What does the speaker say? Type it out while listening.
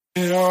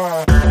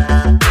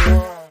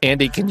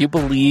Andy, can you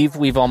believe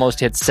we've almost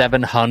hit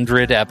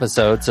 700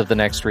 episodes of The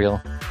Next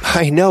Reel?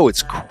 I know,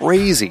 it's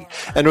crazy.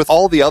 And with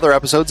all the other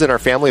episodes in our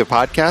family of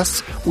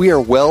podcasts, we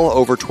are well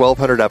over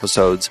 1,200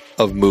 episodes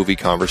of movie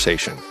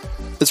conversation.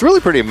 It's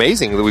really pretty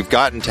amazing that we've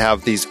gotten to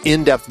have these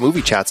in-depth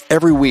movie chats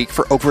every week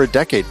for over a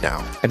decade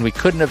now. And we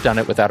couldn't have done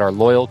it without our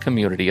loyal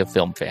community of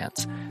film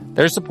fans.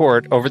 Their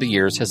support over the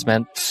years has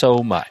meant so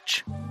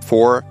much.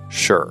 For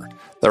sure.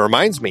 That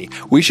reminds me,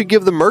 we should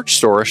give the merch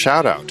store a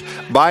shout out.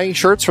 Buying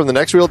shirts from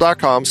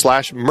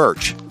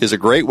thenextreel.com/merch is a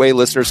great way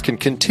listeners can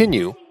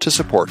continue to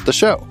support the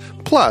show.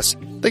 Plus,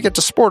 they get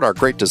to sport our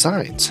great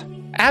designs.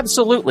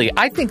 Absolutely.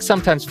 I think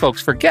sometimes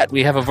folks forget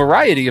we have a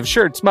variety of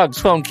shirts, mugs,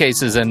 phone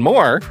cases, and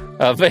more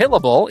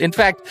available. In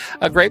fact,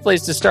 a great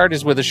place to start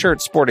is with a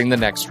shirt sporting the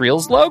Next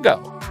Reel's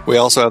logo. We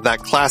also have that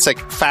classic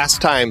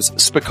Fast Times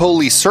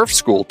Spicoli Surf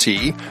School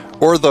tee,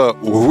 or the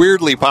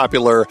weirdly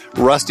popular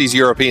Rusty's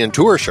European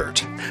Tour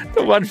shirt.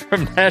 The one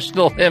from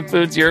National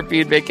Lampoon's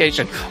European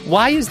Vacation.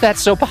 Why is that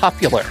so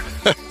popular?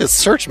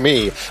 Search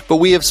me, but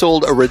we have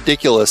sold a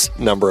ridiculous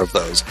number of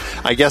those.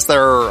 I guess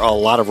there are a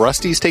lot of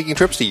Rustys taking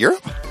trips to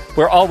Europe?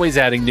 We're always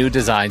adding new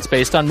designs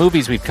based on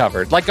movies we've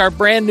covered, like our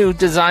brand new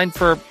design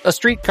for a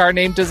streetcar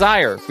named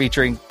Desire,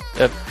 featuring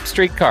a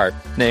streetcar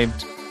named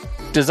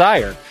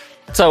Desire.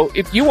 So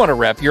if you want to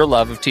rep your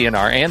love of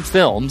TNR and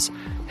films,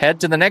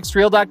 head to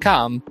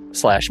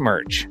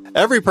thenextreel.com/merch.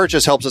 Every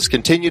purchase helps us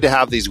continue to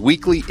have these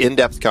weekly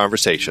in-depth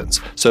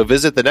conversations. So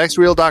visit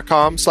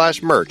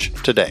thenextreel.com/merch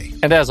today.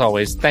 And as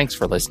always, thanks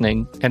for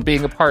listening and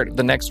being a part of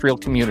the Next Reel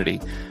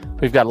community.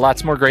 We've got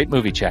lots more great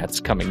movie chats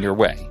coming your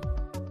way.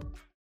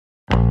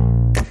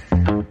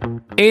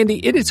 Andy,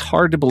 it is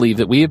hard to believe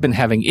that we have been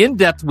having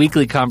in-depth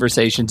weekly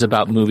conversations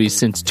about movies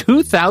since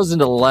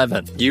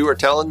 2011. You are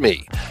telling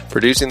me.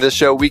 Producing this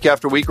show week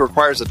after week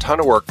requires a ton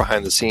of work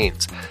behind the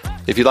scenes.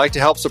 If you'd like to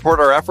help support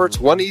our efforts,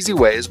 one easy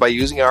way is by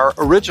using our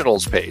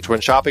Originals page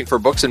when shopping for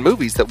books and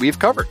movies that we've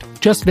covered.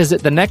 Just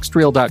visit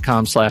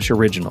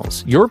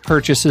thenextreel.com/originals. Your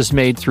purchases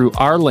made through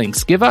our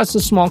links give us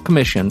a small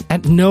commission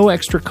at no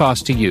extra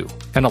cost to you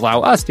and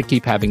allow us to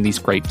keep having these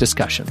great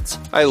discussions.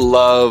 I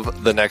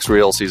love The Next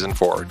Reel Season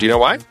 4. Do you know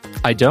why?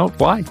 I don't.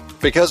 Why?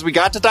 Because we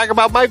got to talk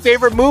about my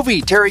favorite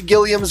movie, Terry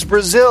Gilliam's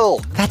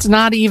Brazil. That's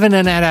not even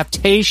an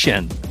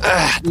adaptation.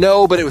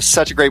 No, but it was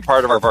such a great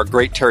part of our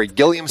great Terry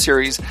Gilliam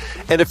series,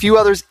 and a few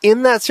others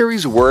in that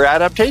series were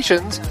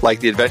adaptations, like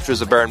The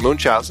Adventures of Baron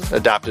Munchausen,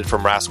 adapted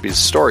from Raspi's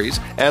stories,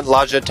 and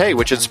La Jetée,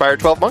 which inspired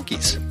 12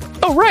 Monkeys.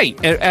 Oh, right.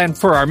 And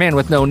for our Man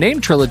with No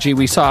Name trilogy,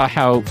 we saw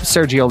how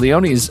Sergio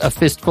Leone's A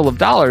Fistful of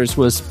Dollars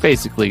was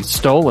basically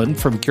stolen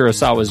from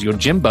Kurosawa's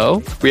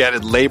Yojimbo. We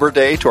added Labor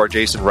Day to our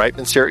Jason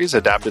Reitman series,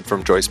 adapted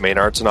from Joyce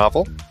Maynard's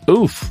novel.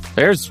 Oof,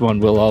 there's one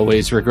we'll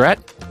always regret.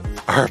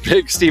 Our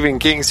big Stephen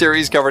King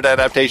series covered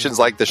adaptations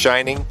like The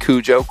Shining,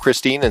 Cujo,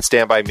 Christine, and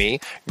Stand By Me,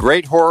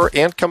 great horror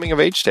and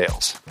coming-of-age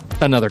tales.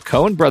 Another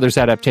Coen Brothers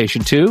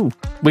adaptation, too.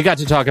 We got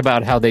to talk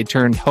about how they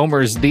turned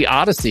Homer's The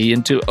Odyssey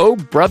into Oh,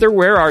 Brother,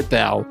 Where Art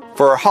Thou?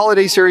 For our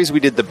holiday series, we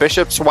did The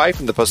Bishop's Wife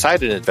and The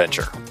Poseidon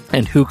Adventure.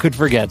 And who could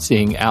forget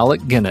seeing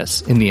Alec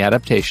Guinness in the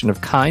adaptation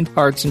of Kind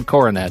Hearts and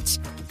Coronets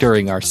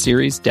during our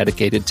series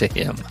dedicated to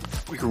him.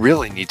 We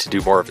really need to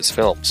do more of his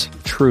films.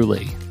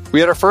 Truly. We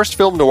had our first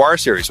film noir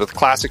series with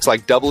classics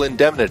like Double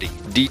Indemnity,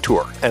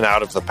 Detour, and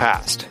Out of the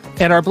Past.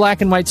 And our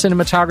black and white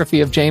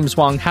cinematography of James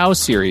Wong Howe's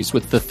series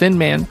with The Thin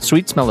Man,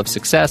 Sweet Smell of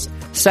Success,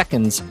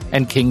 Seconds,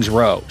 and King's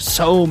Row.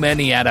 So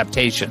many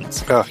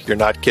adaptations. Oh, you're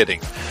not kidding.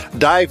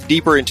 Dive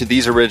deeper into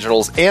these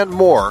originals and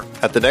more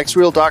at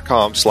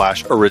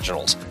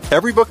thenextreel.com/originals.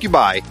 Every book you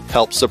buy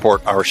helps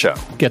support our show.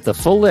 Get the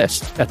full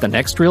list at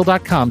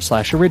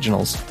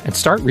thenextreel.com/originals and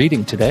start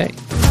reading today.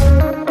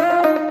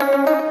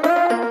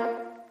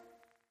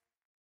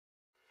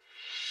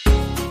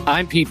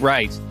 I'm Pete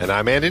Wright. And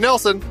I'm Andy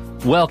Nelson.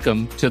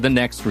 Welcome to The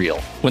Next Reel.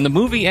 When the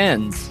movie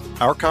ends,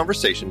 our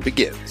conversation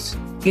begins.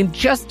 In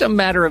just a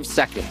matter of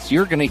seconds,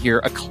 you're going to hear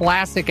a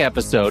classic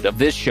episode of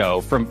this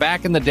show from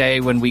back in the day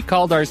when we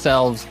called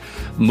ourselves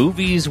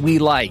Movies We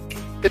Like.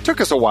 It took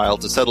us a while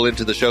to settle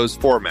into the show's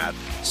format,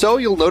 so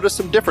you'll notice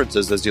some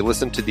differences as you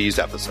listen to these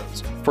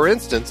episodes. For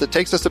instance, it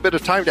takes us a bit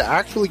of time to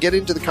actually get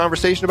into the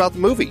conversation about the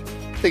movie.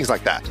 Things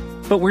like that.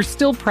 But we're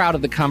still proud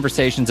of the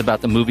conversations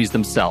about the movies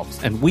themselves,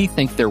 and we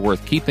think they're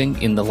worth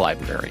keeping in the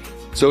library.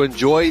 So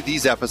enjoy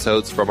these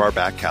episodes from our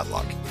back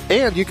catalog.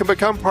 And you can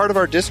become part of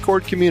our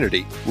Discord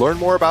community, learn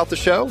more about the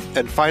show,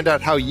 and find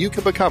out how you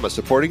can become a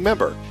supporting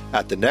member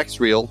at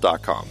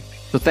thenextreel.com.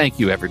 So thank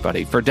you,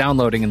 everybody, for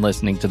downloading and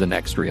listening to The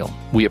Next Reel.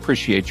 We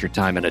appreciate your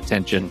time and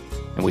attention,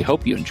 and we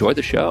hope you enjoy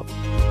the show.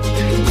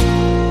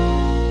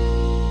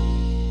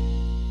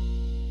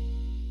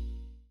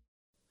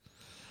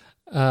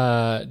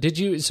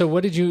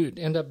 What did you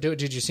end up doing?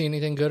 Did you see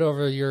anything good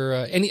over your,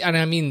 and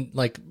I mean,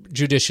 like,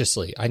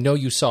 judiciously? I know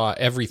you saw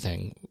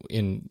everything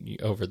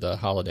over the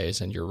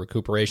holidays and your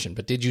recuperation,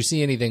 but did you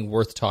see anything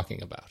worth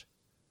talking about?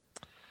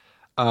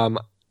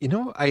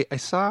 I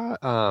saw,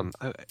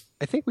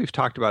 I think we've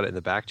talked about it in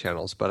the back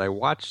channels, but I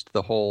watched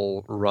the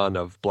whole run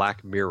of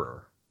Black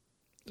Mirror.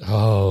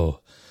 Oh,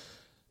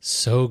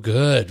 so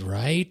good,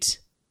 right?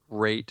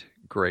 Great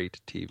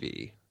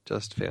TV.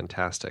 Just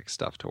fantastic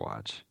stuff to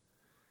watch.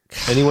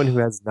 Anyone who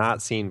has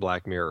not seen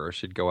Black Mirror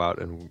should go out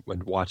and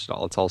watch it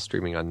all. It's all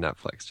streaming on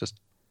Netflix. Just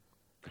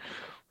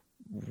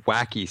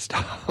wacky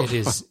stuff. It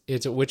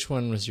is. Which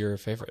one was your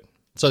favorite?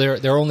 So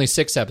there are only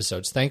 6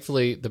 episodes.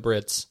 Thankfully, the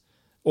Brits,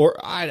 or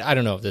I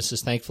don't know if this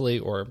is thankfully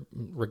or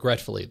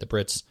regretfully, the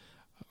Brits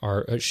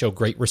show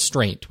great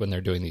restraint when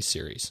they're doing these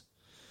series.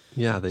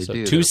 Yeah, they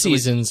do. 2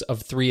 seasons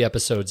of 3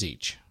 episodes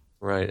each.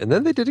 Right, and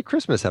then they did a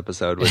Christmas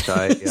episode, which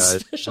I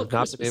have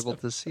not been able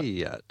to see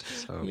yet.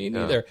 So, Me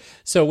neither.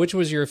 So which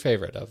was your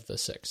favorite of the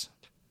 6?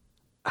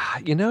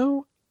 I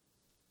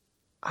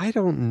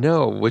don't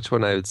know which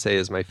one I would say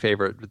is my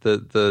favorite.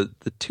 The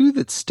 2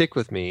 that stick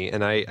with me,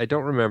 and I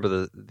don't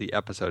remember the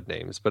episode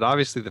names, but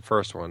obviously the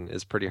first one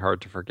is pretty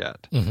hard to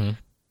forget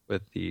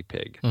with the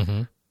pig.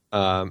 Mm-hmm.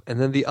 And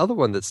then the other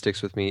one that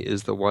sticks with me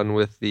is the one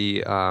with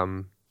the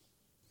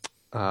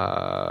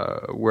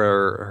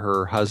where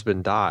her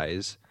husband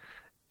dies.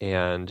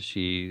 And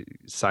she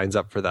signs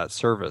up for that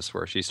service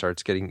where she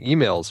starts getting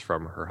emails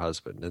from her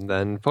husband and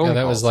then phone calls.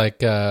 That was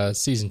like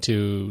season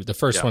 2, the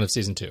first one of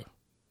season 2.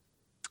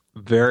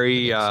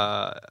 Very,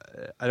 I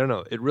don't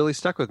know. It really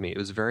stuck with me. It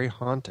was very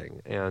haunting.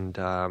 And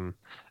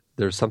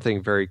there's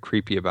something very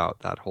creepy about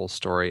that whole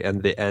story.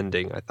 And the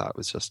ending, I thought,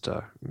 was just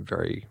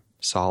very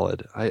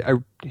solid. I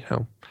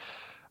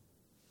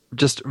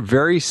just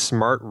very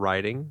smart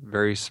writing,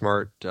 very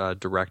smart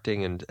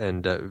directing,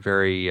 and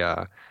very...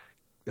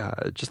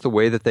 just the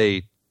way that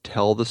they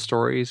tell the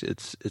stories,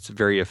 it's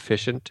very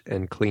efficient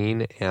and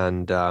clean,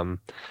 and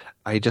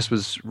I just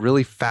was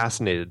really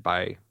fascinated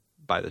by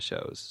the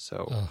shows.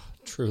 So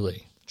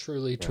truly.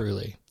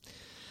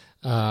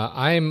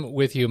 I'm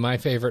with you. My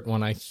favorite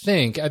one, I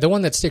think, the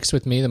one that sticks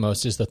with me the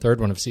most is the 3rd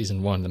one of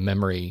season 1, the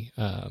memory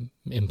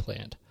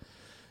implant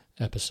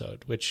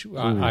episode, which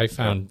I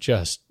found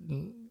just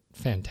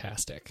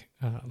fantastic.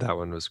 That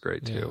one was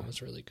great too. Yeah, it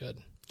was really good.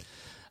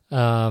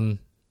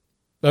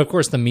 But of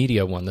course, the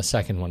media one, the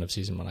 2nd one of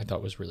season 1, I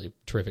thought was really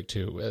terrific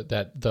too.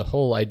 That the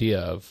whole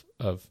idea of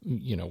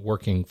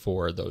working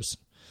for those,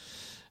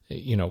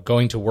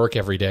 going to work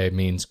every day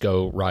means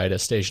go ride a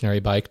stationary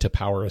bike to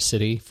power a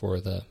city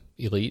for the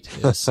elite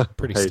is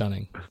pretty right.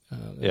 stunning.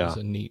 It was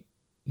a neat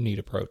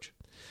approach.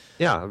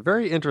 Yeah,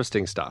 very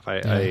interesting stuff.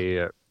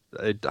 I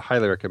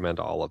highly recommend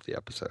all of the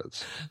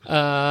episodes.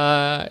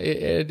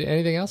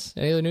 Anything else?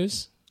 Any other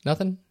news?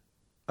 Nothing?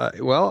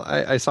 Well,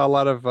 I saw a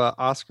lot of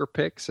Oscar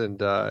picks,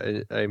 and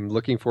I'm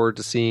looking forward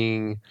to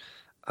seeing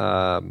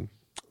how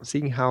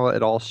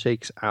it all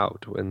shakes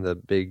out when the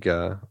big,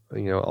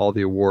 all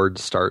the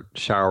awards start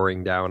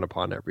showering down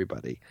upon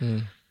everybody.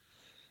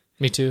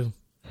 Me too.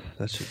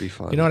 That should be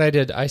fun. You know what I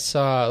did? I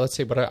saw.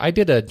 I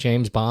did a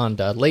James Bond,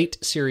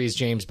 late series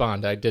James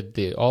Bond. I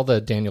did all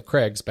the Daniel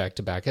Craigs back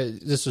to back.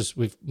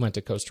 We went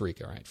to Costa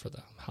Rica, right, for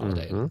the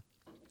holiday,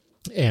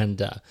 and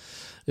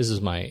this is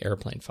my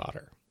airplane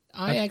fodder.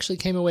 I actually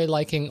came away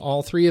liking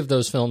all 3 of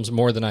those films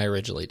more than I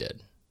originally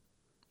did.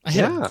 I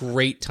had a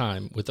great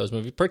time with those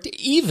movies,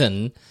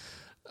 even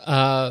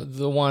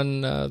the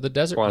one, the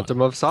desert Quantum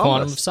one. of Solace.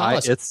 Quantum of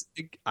Solace.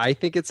 I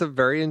think it's a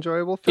very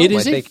enjoyable film. It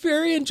is a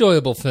very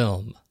enjoyable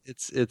film.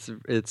 It's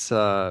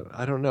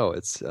I don't know.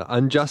 It's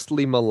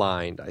unjustly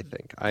maligned, I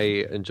think.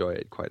 I enjoy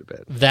it quite a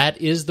bit.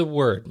 That is the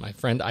word, my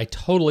friend. I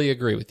totally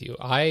agree with you.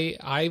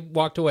 I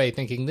walked away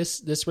thinking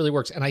this really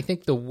works, and I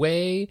think the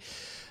way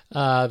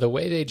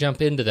they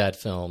jump into that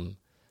film,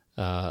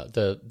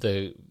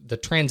 the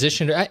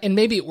transition, and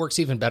maybe it works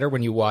even better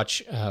when you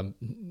watch,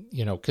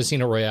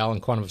 Casino Royale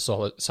and Quantum of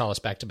Solace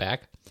back to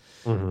back.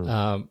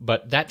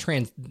 But that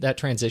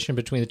transition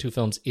between the 2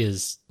 films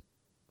is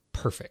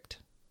perfect.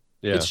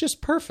 Yeah. It's just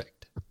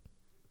perfect.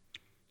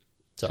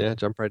 So, yeah,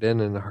 jump right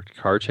in and a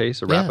car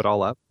chase, wrap it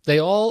all up.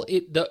 And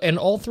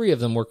all 3 of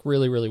them work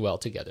really, really well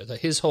together.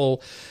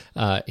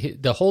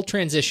 The whole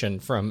transition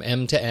from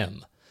M to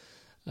M.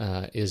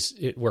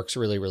 It works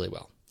really, really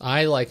well.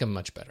 I like them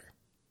much better.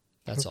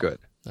 That's all. Good.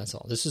 That's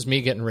all. This is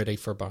me getting ready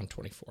for Bond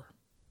 24.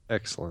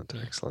 Excellent.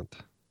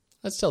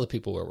 Let's tell the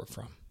people where we're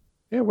from.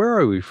 Yeah, where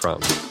are we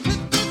from?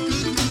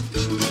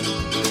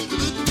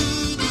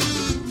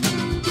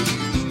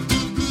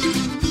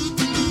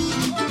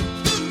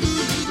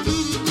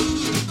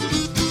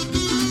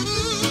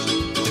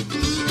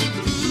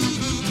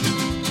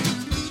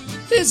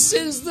 This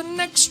is The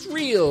Next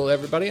Reel,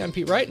 everybody. I'm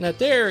Pete Wright, and that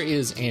there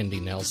is Andy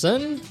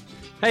Nelson.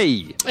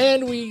 Hey!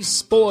 And we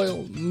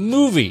spoil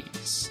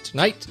movies.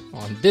 Tonight,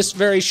 on this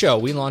very show,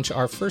 we launch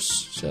our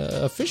first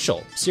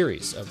official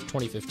series of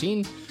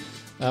 2015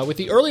 with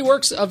the early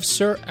works of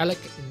Sir Alec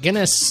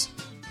Guinness.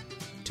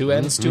 2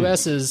 N's, 2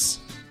 S's.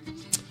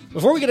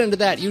 Before we get into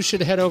that, you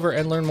should head over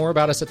and learn more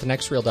about us at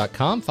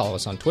thenextreel.com. Follow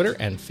us on Twitter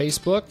and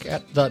Facebook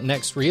at The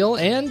Next Reel.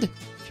 And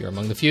if you're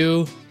among the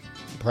few,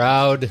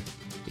 proud,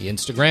 the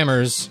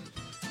Instagrammers,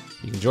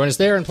 you can join us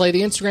there and play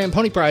the Instagram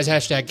Pony Prize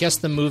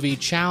 #GuessTheMovie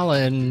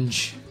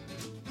Challenge.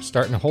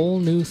 Starting a whole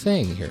new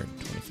thing here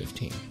in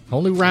 2015.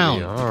 Only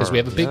round, because we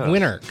have a big yeah.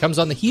 winner. Comes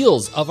on the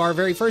heels of our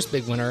very first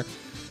big winner,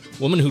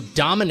 woman who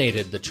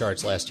dominated the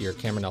charts last year,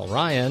 Cameron L.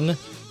 Ryan.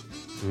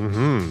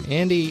 Mm-hmm.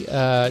 Andy,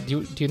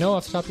 do you know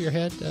off the top of your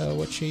head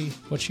what she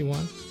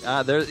won?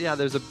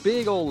 There's a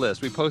big old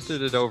list. We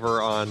posted it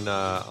over on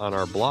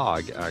our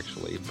blog,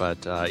 actually.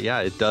 But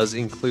it does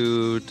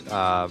include.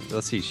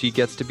 Let's see, she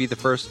gets to be the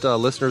first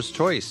listener's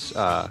choice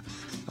or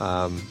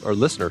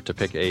listener to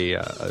pick a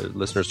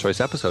listener's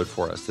choice episode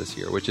for us this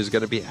year, which is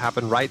going to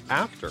happen right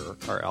after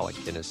our Alec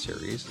Guinness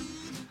series.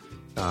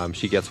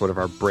 She gets one of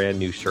our brand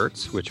new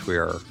shirts, which we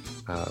are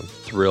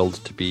thrilled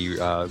to be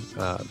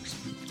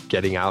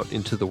getting out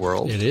into the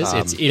world. It is.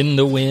 It's in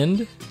the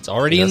wind. It's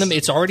already yes.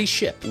 It's already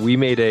shipped. We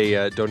made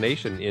a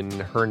donation in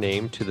her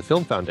name to the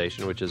Film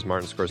Foundation, which is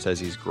Martin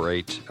Scorsese's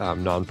great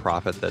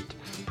nonprofit that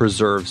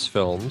preserves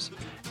films,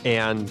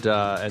 and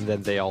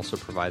then they also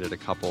provided a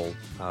couple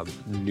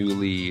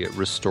newly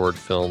restored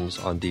films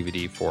on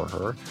DVD for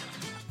her.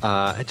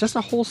 And just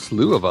a whole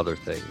slew of other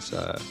things,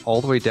 all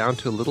the way down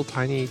to a little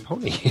tiny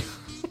pony.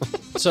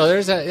 So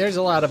there's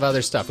a lot of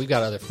other stuff. We've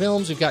got other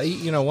films. We've got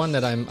one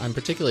that I'm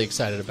particularly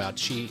excited about.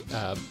 She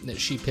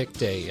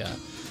picked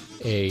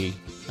a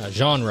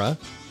genre,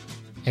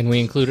 and we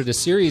included a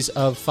series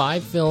of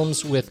 5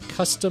 films with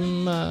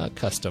custom.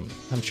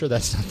 I'm sure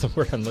that's not the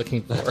word I'm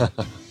looking for.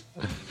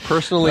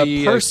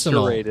 Personally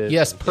curated.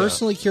 Yes,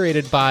 personally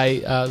curated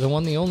by the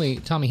one, the only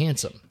Tommy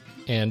Handsome,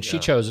 and she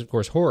chose, of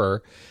course,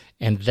 horror,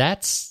 and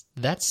that's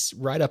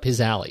right up his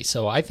alley.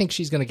 So I think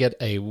she's going to get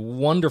a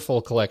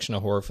wonderful collection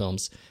of horror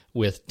films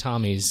with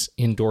Tommy's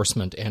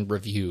endorsement and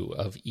review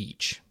of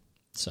each.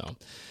 So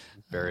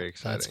very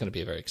exciting. That's going to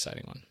be a very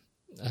exciting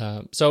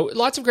one. So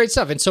lots of great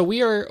stuff, and so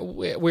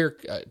we're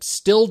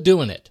still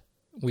doing it.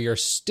 We are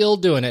still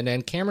doing it,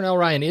 and Cameron L.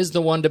 Ryan is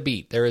the one to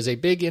beat. There is a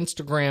big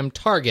Instagram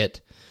target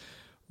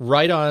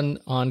right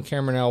on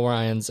Cameron L.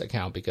 Ryan's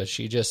account, because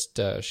she just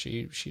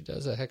she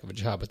does a heck of a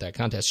job with that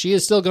contest. She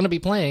is still going to be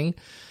playing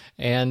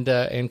and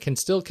can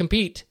still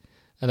compete.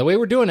 And the way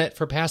we're doing it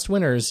for past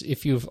winners,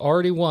 if you've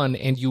already won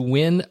and you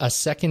win a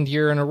second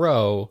year in a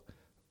row,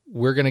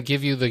 we're going to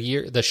give you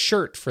the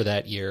shirt for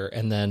that year,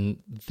 and then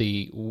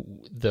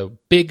the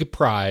big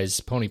prize,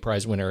 pony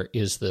prize winner,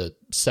 is the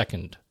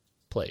second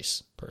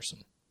place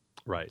person.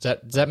 Right.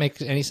 Does that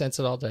make any sense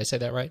at all? Did I say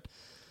that right?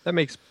 That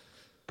makes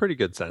pretty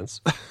good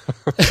sense.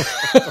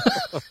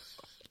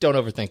 Don't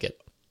overthink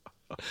it.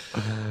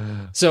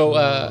 So,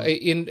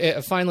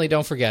 finally,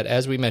 don't forget,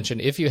 as we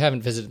mentioned, if you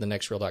haven't visited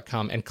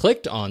thenextreel.com and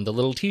clicked on the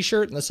little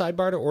T-shirt in the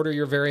sidebar to order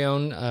your very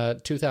own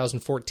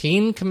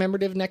 2014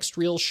 commemorative Next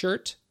Reel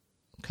shirt,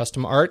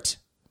 custom art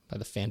by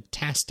the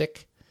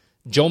fantastic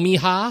Joe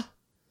Mija,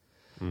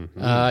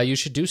 you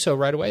should do so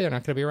right away. They're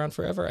not going to be around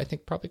forever. I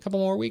think probably a couple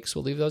more weeks.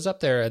 We'll leave those up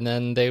there, and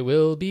then they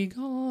will be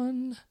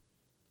gone.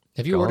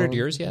 Have you ordered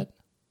yours yet?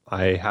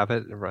 I have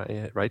it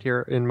right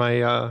here in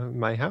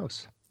my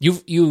house.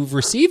 You've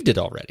received it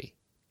already?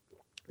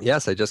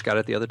 Yes, I just got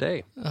it the other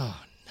day. Oh,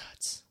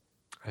 nuts.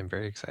 I'm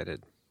very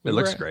excited. It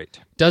looks great.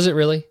 Does it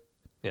really?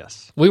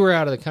 Yes. We were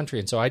out of the country,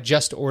 and so I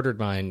just ordered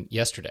mine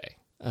yesterday.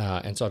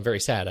 And so I'm very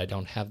sad I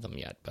don't have them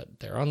yet, but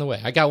they're on the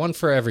way. I got one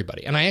for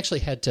everybody. And I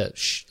actually had to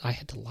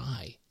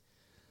lie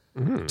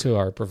to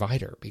our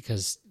provider,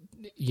 because,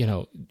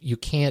 you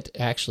can't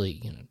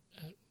actually,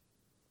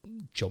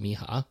 Joe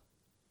Mija,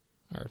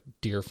 our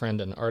dear friend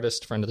and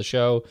artist, friend of the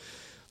show,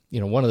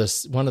 one of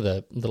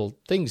the little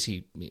things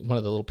one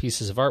of the little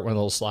pieces of art, one of the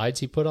little slides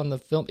he put on the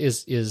film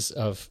is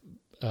of,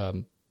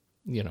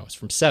 it's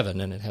from Seven,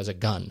 and it has a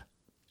gun.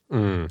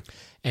 And,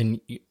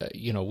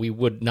 we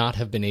would not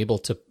have been able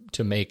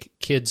to make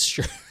kids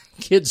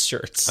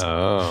shirts.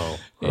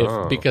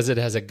 Because it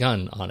has a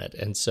gun on it.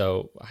 And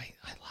so I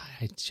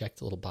checked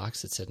the little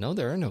box that said, no,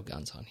 there are no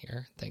guns on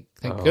here. Thank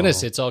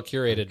goodness it's all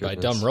curated by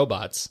dumb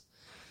robots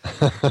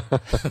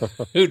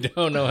who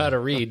don't know how to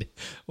read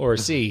or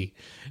see.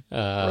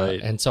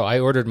 Right. And so I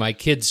ordered my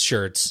kids'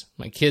 shirts.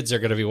 My kids are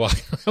going to be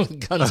walking around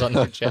with guns on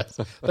their chests.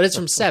 But it's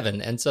from Seven,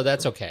 and so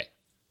that's okay.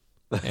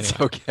 That's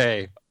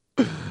okay.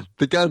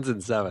 The gun's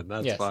in Seven.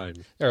 That's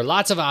fine. There are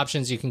lots of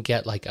options. You can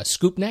get like a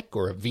scoop neck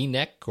or a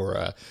V-neck or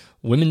a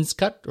women's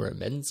cut or a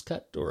men's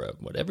cut or a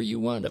whatever you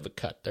want of a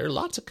cut. There are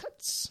lots of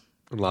cuts.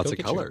 And lots of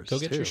colors. Go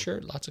get your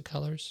shirt. Lots of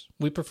colors.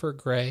 We prefer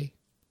gray.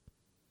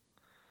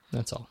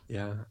 That's all.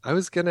 Yeah, I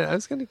was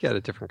gonna get a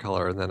different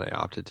color, and then I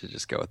opted to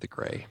just go with the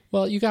gray.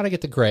 Well, you got to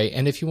get the gray,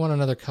 and if you want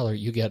another color,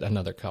 you get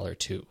another color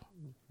too.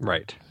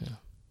 Right.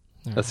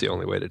 Yeah. That's the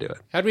only way to do it.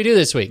 How'd we do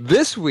this week?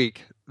 This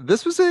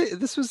was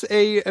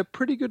a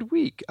pretty good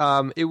week.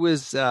 It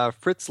was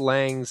Fritz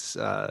Lang's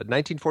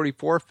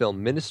 1944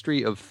 film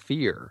Ministry of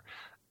Fear,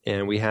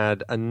 and we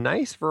had a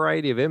nice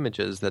variety of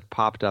images that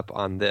popped up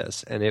on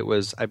this, and it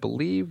was, I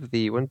believe,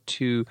 the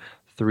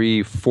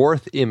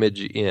 4th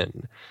image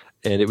in.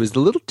 And it was the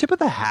little tip of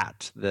the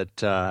hat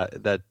that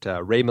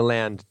Ray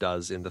Milland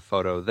does in the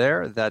photo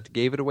there that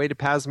gave it away to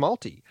Paz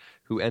Malti,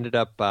 who ended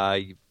up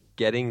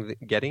getting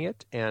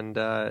it, and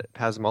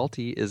Paz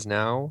Malti is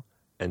now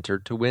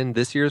entered to win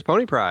this year's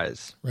Pony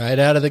Prize. Right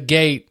out of the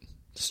gate.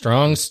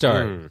 Strong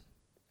start.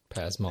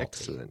 Paz Malti.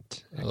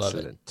 Excellent. I love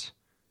Excellent.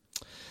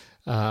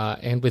 it.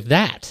 And with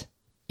that,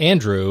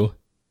 Andrew,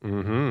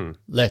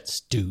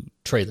 let's do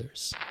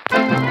trailers.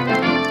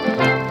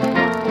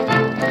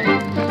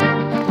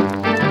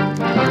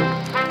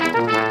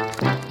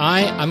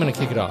 I'm going to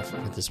kick it off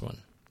with this one.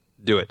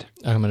 Do it.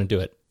 I'm going to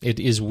do it. It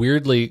is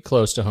weirdly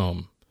close to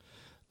home.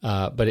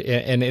 But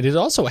it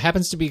also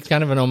happens to be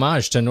kind of an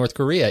homage to North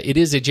Korea. It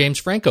is a James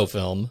Franco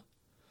film.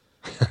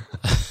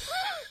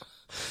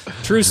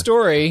 True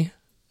story,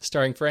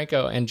 starring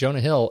Franco and Jonah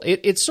Hill.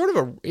 It's sort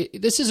of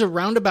this is a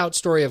roundabout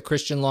story of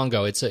Christian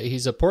Longo.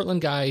 He's a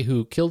Portland guy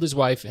who killed his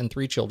wife and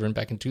 3 children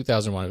back in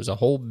 2001. It was a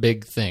whole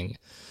big thing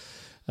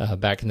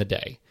back in the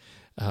day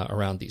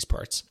around these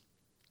parts.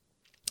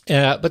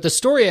 But the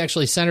story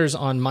actually centers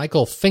on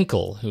Michael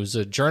Finkel, who's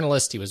a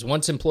journalist. He was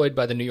once employed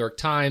by the New York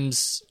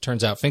Times.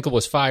 Turns out Finkel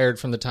was fired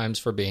from the Times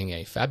for being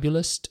a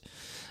fabulist.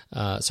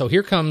 So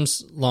here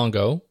comes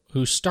Longo,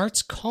 who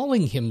starts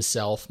calling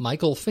himself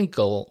Michael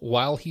Finkel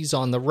while he's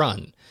on the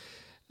run,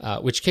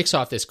 which kicks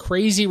off this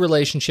crazy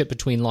relationship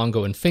between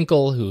Longo and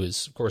Finkel, who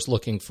is, of course,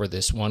 looking for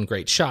this one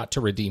great shot to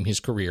redeem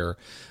his career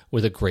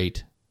with a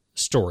great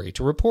story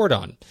to report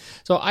on.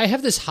 So I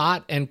have this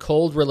hot and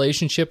cold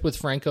relationship with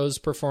Franco's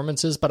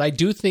performances, but I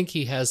do think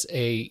he has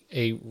a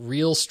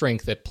real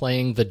strength at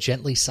playing the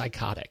gently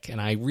psychotic,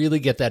 and I really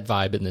get that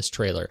vibe in this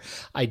trailer.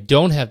 I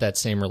don't have that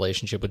same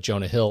relationship with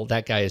Jonah Hill.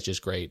 That guy is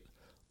just great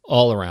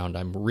all around.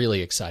 I'm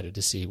really excited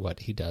to see what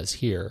he does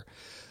here.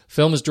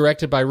 Film is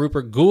directed by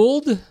Rupert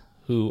Gould,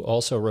 who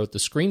also wrote the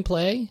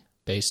screenplay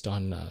based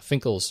on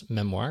Finkel's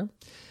memoir.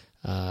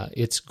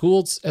 It's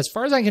Gould's, as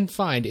far as I can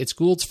find, it's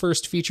Gould's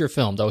first feature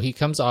film, though he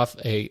comes off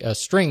a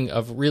string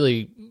of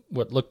really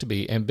what looked to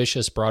be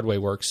ambitious Broadway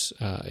works.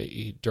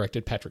 He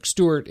directed Patrick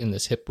Stewart in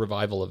this hip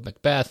revival of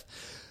Macbeth.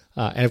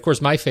 And of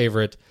course, my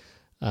favorite,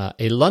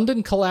 a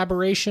London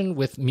collaboration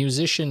with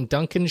musician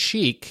Duncan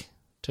Sheik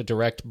to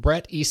direct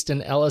Bret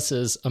Easton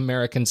Ellis's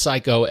American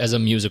Psycho as a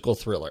musical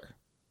thriller.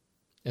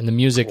 And the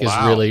music is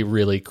really,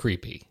 really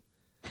creepy,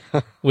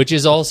 which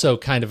is also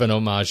kind of an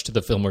homage to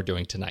the film we're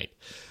doing tonight.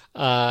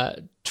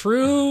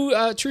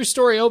 True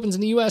Story opens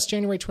in the U.S.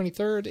 January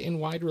 23rd in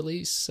wide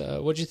release.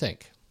 What'd you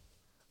think?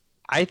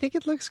 I think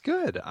it looks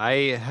good.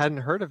 I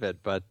hadn't heard of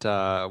it, but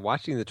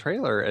watching the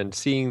trailer and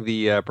seeing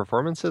the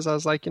performances, I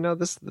was like,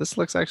 this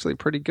looks actually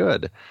pretty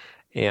good.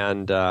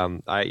 And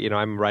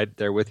I'm right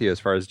there with you as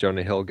far as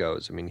Jonah Hill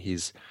goes. I mean,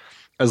 he's,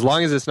 as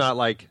long as it's not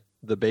like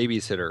the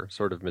babysitter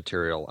sort of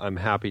material, I'm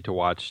happy to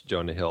watch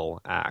Jonah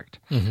Hill act.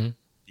 Mm-hmm.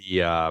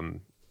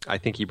 I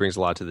think he brings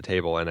a lot to the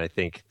table, and I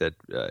think that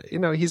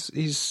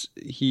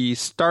he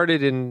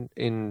started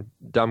in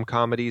dumb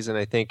comedies, and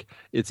I think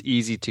it's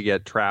easy to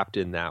get trapped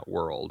in that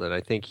world. And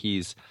I think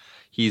he's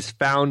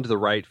found the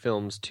right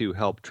films to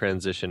help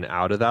transition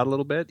out of that a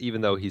little bit,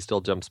 even though he still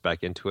jumps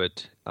back into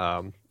it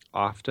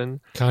often.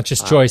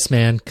 Conscious choice,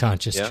 man.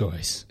 Conscious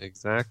choice.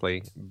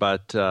 Exactly.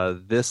 But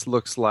this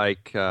looks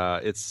like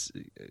it's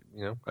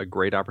a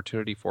great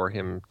opportunity for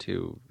him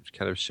to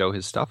kind of show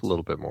his stuff a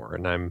little bit more,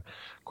 and I'm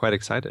quite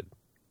excited.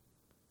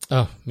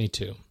 Oh, me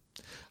too.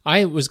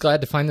 I was glad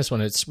to find this one.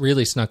 It's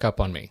really snuck up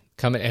on me,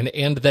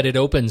 and that it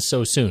opens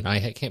so soon.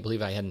 I can't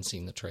believe I hadn't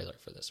seen the trailer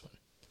for this one.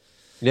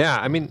 Yeah,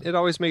 I mean, it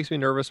always makes me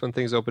nervous when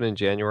things open in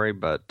January,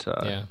 but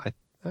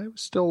I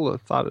still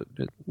thought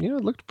it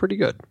looked pretty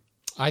good.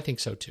 I think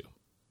so too.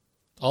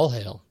 All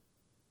hail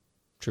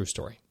True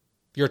Story.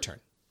 Your turn.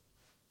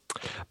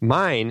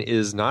 Mine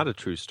is not a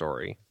true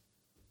story.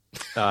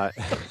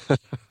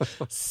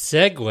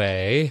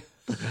 Segue.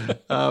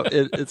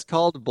 It's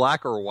called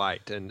Black or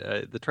White, and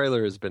the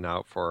trailer has been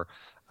out for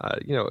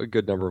a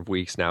good number of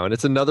weeks now, and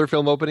it's another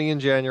film opening in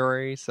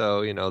January,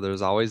 so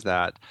there's always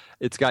that.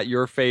 It's got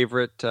your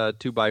favorite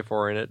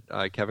 2x4 in it,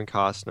 Kevin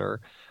Costner.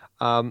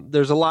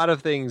 There's a lot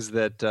of things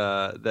that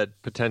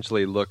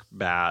potentially look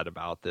bad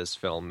about this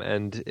film,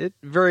 and it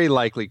very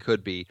likely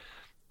could be.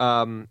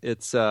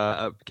 It's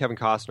Kevin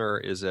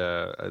Costner is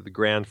the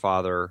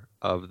grandfather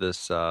of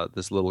this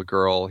little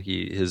girl.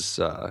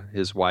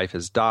 His wife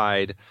has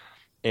died.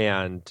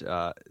 And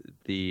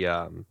he's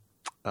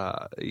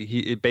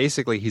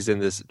in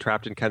this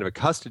trapped in kind of a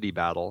custody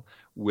battle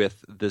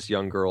with this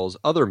young girl's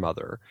other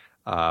mother,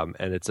 and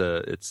it's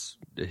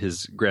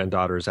his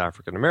granddaughter is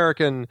African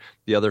American,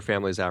 the other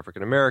family is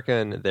African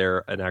American.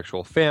 They're an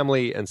actual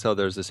family, and so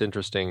there's this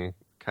interesting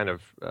kind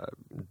of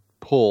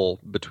pull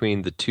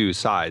between the two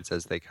sides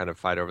as they kind of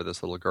fight over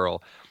this little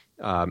girl.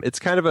 It's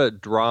kind of a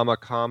drama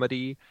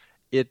comedy.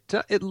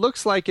 It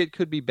looks like it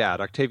could be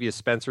bad. Octavia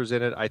Spencer's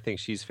in it. I think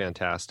she's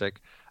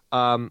fantastic.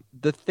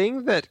 The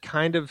thing that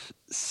kind of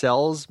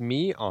sells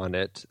me on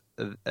it,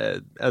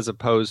 as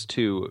opposed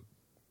to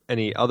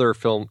any other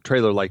film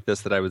trailer like this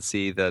that I would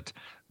see that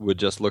would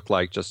just look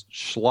like just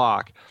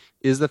schlock,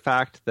 is the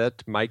fact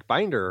that Mike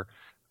Binder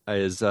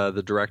is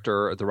the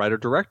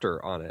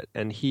writer-director on it.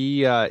 And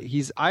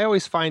I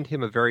always find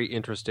him a very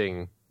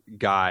interesting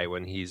guy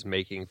when he's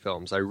making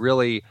films. I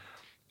really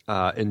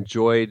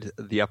enjoyed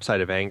The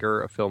Upside of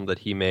Anger, a film that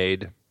he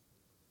made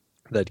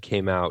that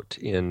came out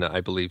in,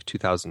 I believe,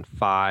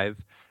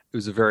 2005.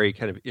 was a very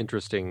kind of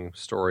interesting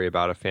story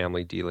about a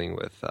family dealing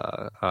with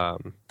a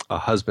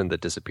husband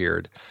that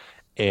disappeared.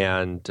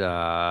 And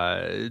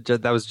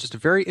that was just a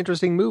very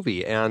interesting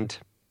movie. And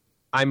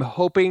I'm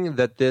hoping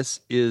that this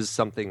is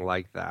something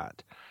like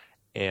that.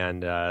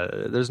 And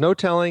there's no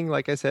telling.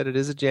 Like I said, it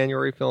is a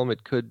January film.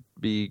 It could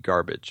be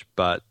garbage,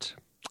 but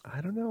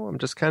I don't know.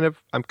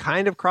 I'm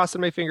kind of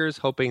crossing my fingers,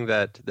 hoping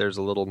that there's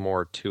a little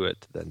more to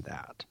it than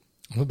that.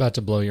 I'm about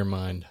to blow your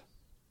mind.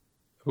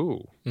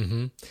 Ooh.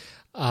 Mm-hmm.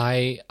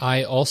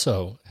 I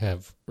also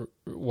have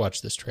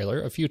watched this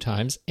trailer a few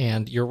times,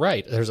 and you're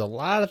right. There's a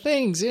lot of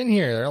things in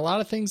here. There are a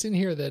lot of things in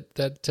here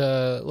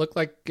that look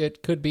like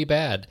it could be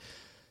bad.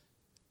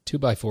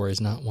 2x4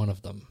 is not one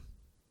of them.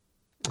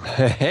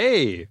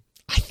 Hey,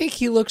 I think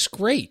he looks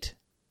great.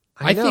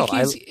 I know.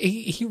 think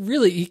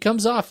he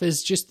comes off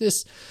as just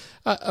this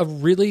a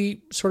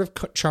really sort of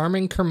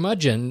charming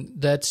curmudgeon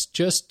that's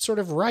just sort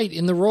of right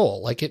in the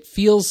role. Like, it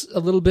feels a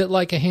little bit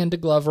like a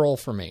hand-to-glove role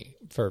for me,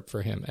 for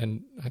him.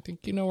 And I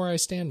think you know where I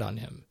stand on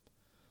him.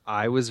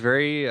 I was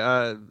very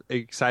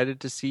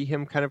excited to see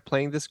him kind of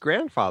playing this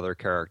grandfather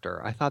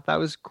character. I thought that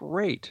was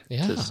great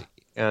to see.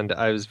 And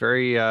I was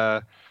very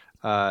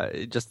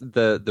just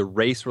the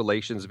race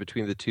relations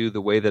between the two,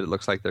 the way that it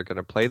looks like they're going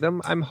to play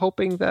them. I'm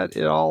hoping that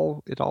it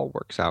all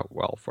works out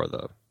well for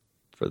the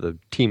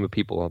team of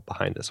people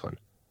behind this one.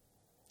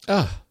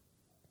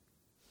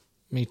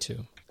 Me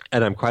too.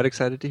 And I'm quite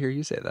excited to hear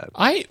you say that.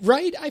 I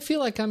feel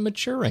like I'm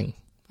maturing.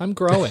 I'm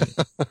growing.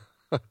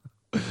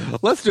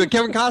 Let's do a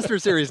Kevin Costner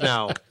series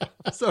now.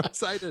 I'm so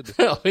excited.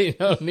 Well, we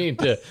don't need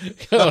to.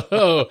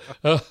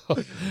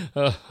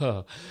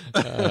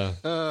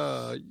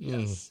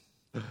 Yes.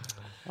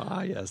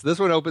 Yes. This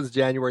one opens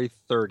January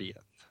 30th.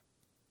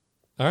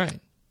 All right.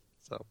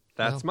 So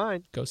that's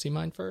mine. Go see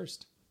mine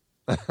first.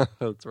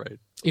 That's right.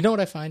 You know what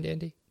I find,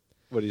 Andy?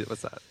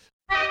 What's that?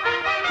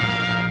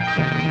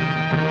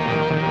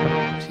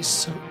 It is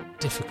so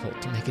difficult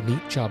to make a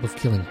neat job of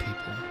killing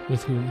people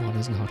with whom one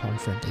is not on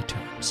friendly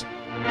terms.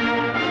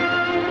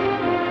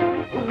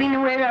 We've been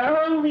away the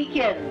whole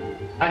weekend.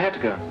 I had to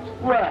go.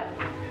 What?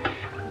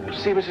 To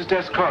see Mrs.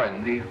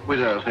 Descoyne, the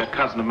widow of that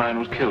cousin of mine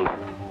was killed.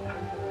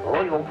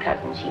 All your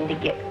cousins seem to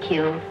get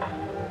killed.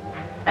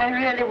 I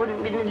really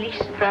wouldn't be in the least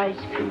surprised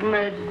if you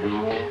murdered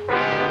them all.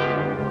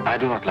 I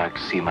do not like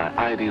to see my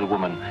ideal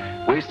woman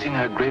wasting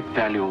her great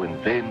value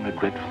in vain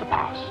regret for the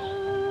past.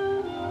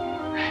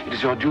 It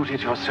is your duty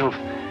to yourself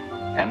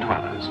and to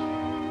others,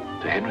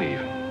 to Henry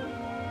even,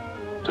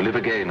 to live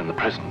again in the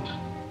present,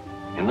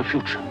 in the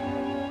future.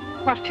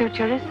 What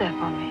future is there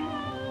for me?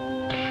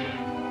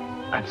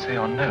 I'd say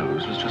your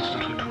nose was just a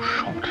little too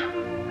short,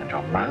 and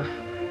your mouth,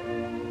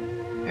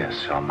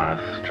 yes, your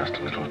mouth just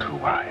a little too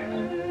wide.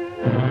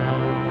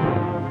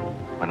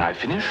 When I've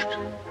finished,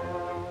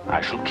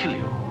 I shall kill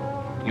you.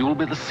 You will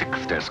be the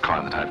sixth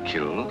Descoyne that I've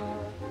killed.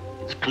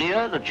 It's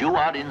clear that you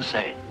are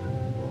insane.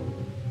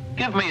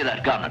 Give me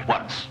that gun at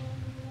once.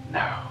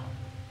 No.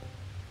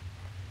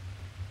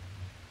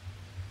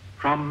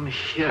 From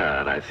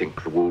here, I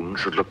think the wound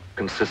should look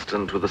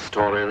consistent with the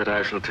story that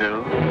I shall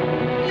tell.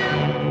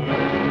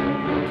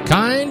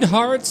 Kind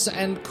Hearts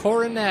and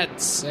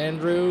Coronets,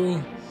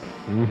 Andrew.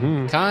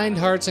 Mm-hmm. Kind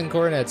Hearts and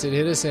Coronets. It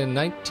hit us in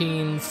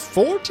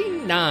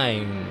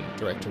 1949.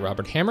 Director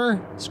Robert Hammer.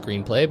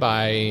 Screenplay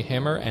by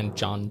Hammer and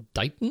John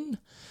Dighton.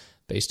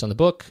 Based on the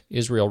book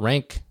Israel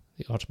Rank,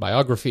 the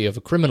autobiography of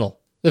a criminal.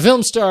 The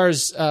film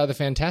stars the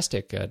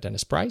fantastic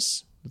Dennis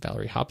Price,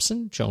 Valerie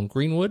Hobson, Joan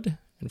Greenwood,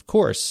 and of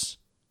course,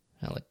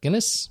 Alec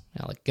Guinness,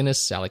 and Alec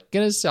Guinness.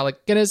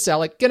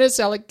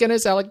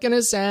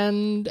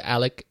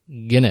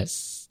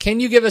 Can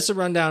you give us a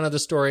rundown of the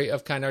story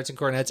of Kind Hearts and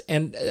Coronets?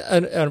 And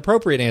an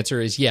appropriate answer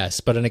is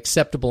yes, but an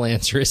acceptable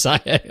answer is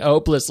I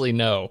hopelessly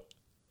no.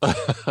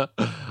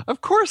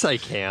 Of course I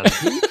can.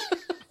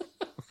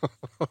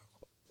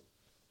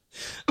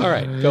 All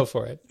right, go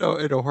for it. Oh,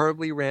 in a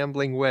horribly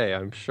rambling way,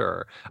 I'm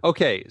sure.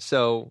 Okay,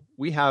 so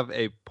we have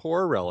a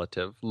poor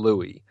relative,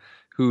 Louis,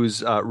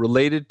 who's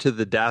related to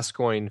the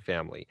Gascoigne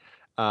family.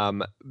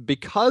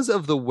 Because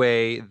of the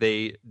way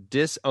they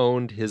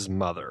disowned his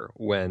mother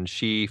when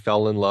she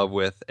fell in love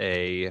with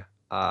a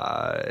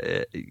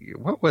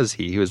what was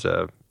he? He was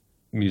a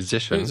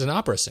musician. He was an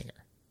opera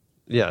singer.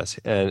 Yes,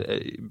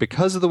 and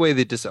because of the way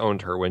they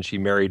disowned her when she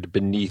married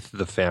beneath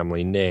the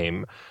family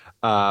name,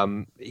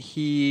 and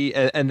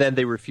then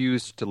they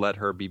refused to let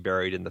her be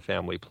buried in the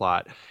family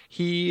plot.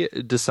 He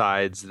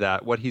decides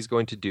that what he's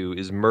going to do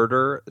is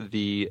murder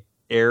the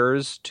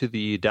heirs to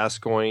the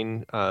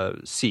Gascoigne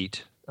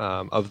seat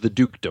of the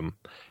dukedom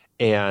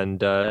and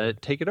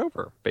take it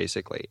over,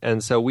 basically.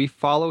 And so we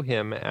follow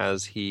him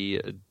as he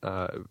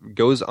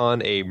goes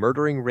on a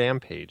murdering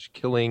rampage,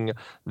 killing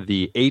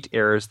the 8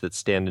 heirs that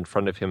stand in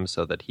front of him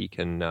so that he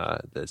can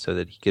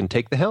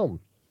take the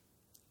helm.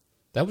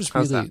 That was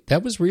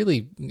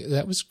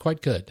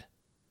quite good.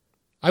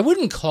 I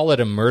wouldn't call it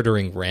a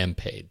murdering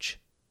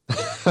rampage.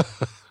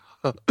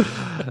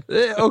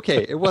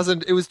 Okay, it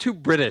wasn't. It was too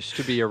British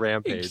to be a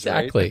rampage.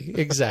 Exactly, right?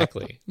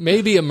 Exactly.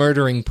 Maybe a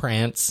murdering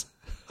prance.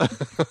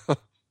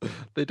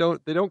 They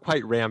don't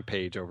quite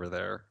rampage over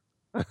there.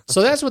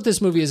 So that's what this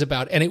movie is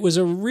about, and it was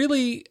a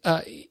really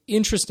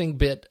interesting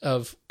bit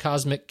of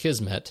cosmic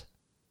kismet.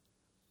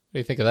 What do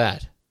you think of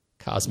that?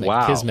 Cosmic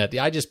kismet.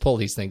 I just pull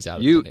these things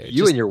out. You of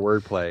and your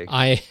wordplay.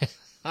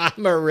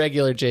 I'm a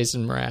regular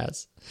Jason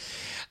Mraz.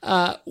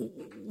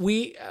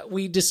 We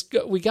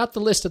got the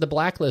list of the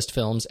blacklist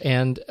films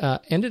and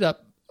ended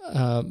up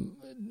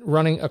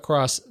running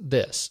across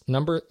this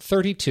number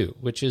 32,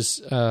 which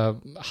is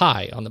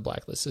high on the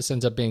blacklist. This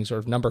ends up being sort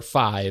of number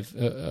 5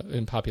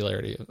 in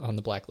popularity on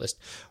the blacklist.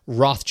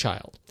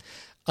 Rothschild,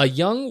 a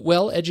young,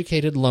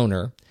 well-educated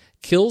loner,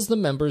 kills the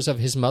members of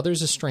his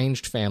mother's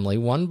estranged family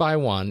one by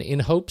one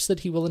in hopes that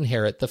he will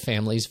inherit the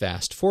family's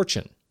vast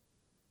fortune.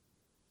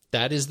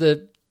 That is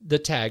the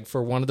tag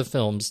for one of the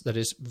films that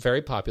is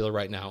very popular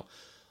right now.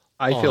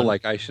 I feel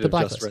like I should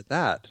have just read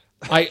that.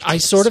 I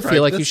sort of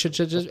feel like you should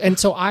just... And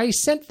so I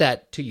sent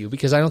that to you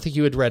because I don't think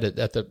you had read it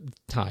at the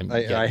time.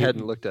 I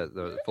hadn't looked at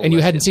the full and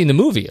you hadn't seen the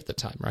movie at the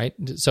time, right?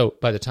 So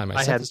by the time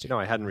I sent this to you. No,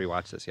 I hadn't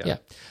rewatched this yet. Yeah.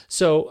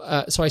 So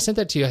I sent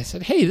that to you. I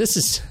said, hey, this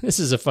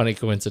is a funny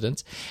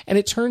coincidence. And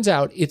it turns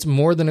out it's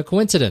more than a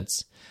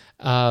coincidence.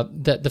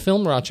 That the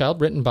film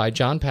Rothschild, written by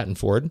John Patton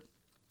Ford,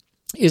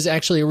 is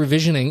actually a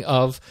revisioning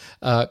of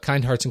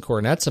Kind Hearts and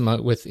Coronets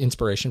with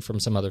inspiration from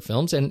some other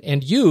films.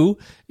 And you,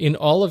 in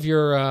all of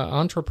your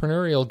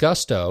entrepreneurial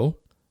gusto,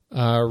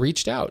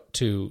 reached out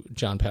to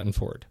John Patton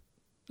Ford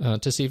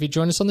to see if he'd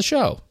join us on the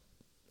show.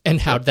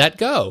 And how'd that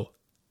go?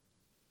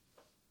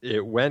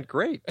 It went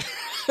great.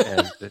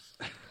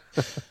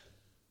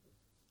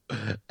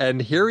 And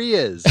here he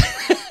is.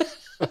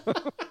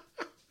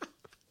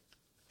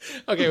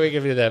 Okay, we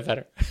can do that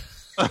better.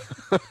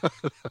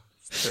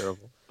 It's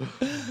terrible.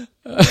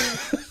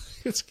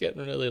 It's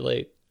getting really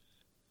late.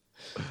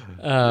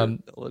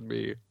 Telling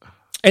me.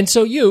 And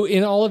so you,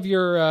 in all of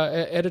your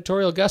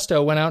editorial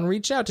gusto, went out and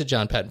reached out to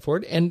John Patton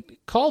Ford and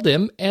called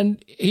him,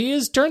 and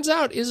turns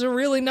out is a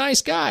really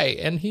nice guy,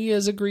 and he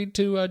has agreed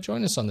to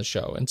join us on the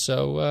show. And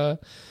so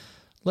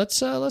let's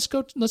go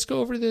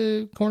over to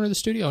the corner of the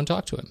studio and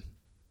talk to him.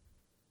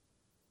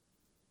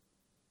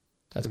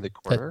 That's in the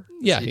corner?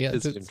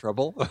 Is he in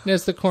trouble?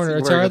 That's the corner.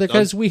 It's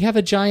because we have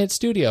a giant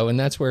studio, and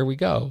that's where we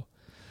go.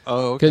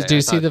 Oh, okay. Because do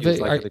you see the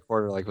video? Like in the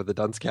corner, like with the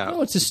dunce cap.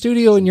 No, it's a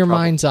studio in your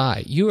mind's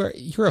eye. You're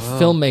a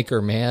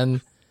filmmaker,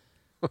 man.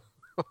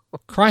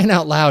 Crying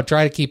out loud,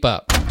 try to keep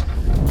up.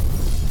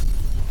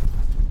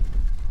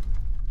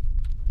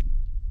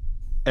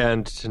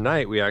 And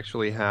tonight we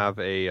actually have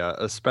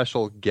a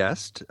special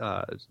guest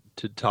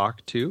to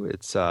talk to.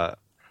 It's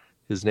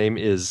his name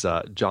is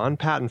John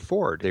Patton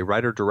Ford, a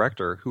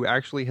writer-director who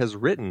actually has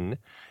written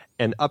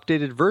an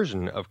updated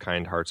version of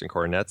Kind Hearts and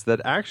Coronets that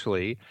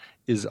actually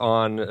is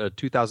on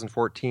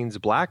 2014's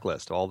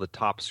blacklist, all the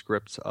top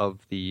scripts of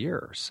the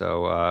year.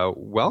 So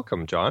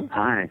welcome, John.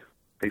 Hi.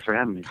 Thanks for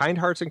having me. Kind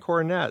Hearts and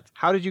Coronets.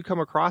 How did you come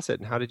across it,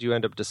 and how did you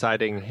end up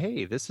deciding,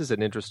 hey, this is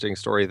an interesting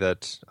story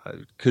that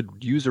could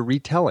use a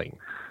retelling?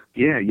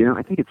 Yeah,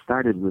 I think it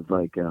started with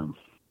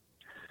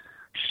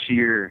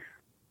sheer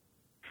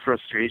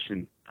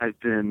frustration. I've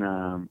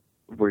been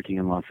working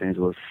in Los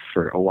Angeles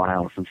for a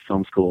while since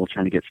film school,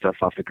 trying to get stuff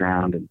off the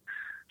ground and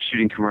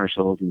shooting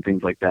commercials and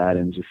things like that,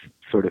 and just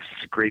sort of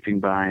scraping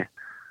by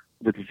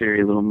with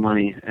very little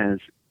money, as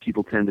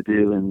people tend to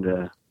do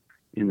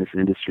in this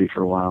industry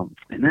for a while.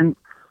 And then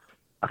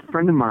a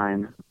friend of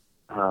mine,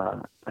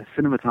 a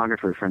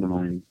cinematographer friend of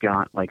mine,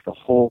 got like the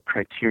whole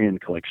Criterion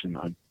collection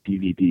on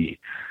DVD,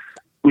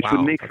 which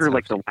would make her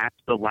like the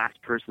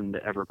last person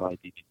to ever buy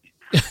DVD.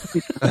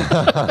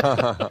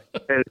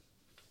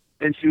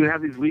 And she would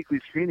have these weekly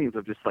screenings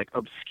of just like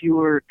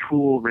obscure,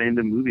 cool,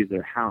 random movies at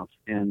her house.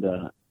 And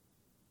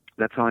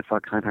that's how I saw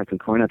Kind Hearts and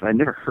Coronets. I'd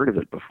never heard of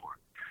it before.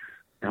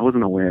 I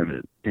wasn't aware of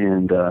it.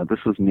 And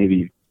this was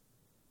maybe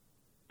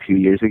 2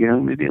 years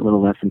ago, maybe a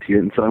little less than 2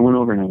 years. And so I went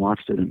over and I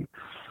watched it and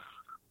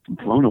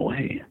blown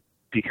away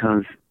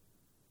because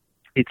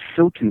it's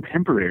so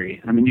contemporary.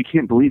 I mean, you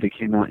can't believe it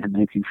came out in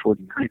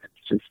 1949.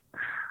 It's just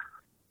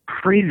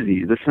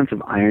crazy, the sense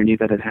of irony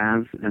that it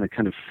has and the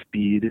kind of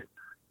speed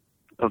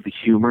of the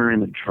humor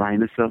and the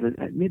dryness of it.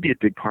 Maybe a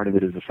big part of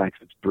it is the fact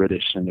that it's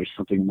British and there's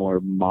something more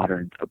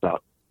modern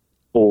about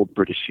old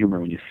British humor.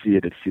 When you see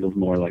it, it feels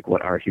more like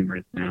what our humor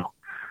is now.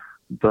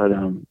 But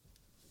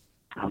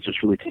I was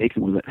just really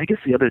taken with it. I guess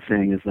the other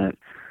thing is that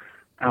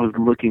I was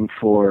looking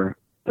for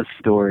a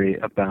story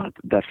about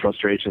that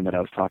frustration that I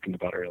was talking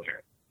about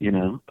earlier,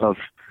 of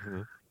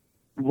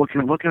what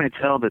can I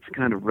tell that's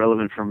kind of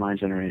relevant for my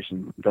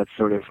generation, that's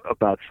sort of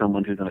about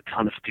someone who's in a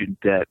ton of student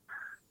debt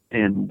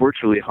and works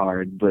really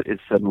hard, but is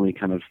suddenly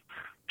kind of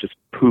just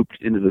pooped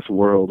into this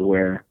world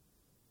where,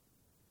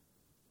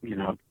 you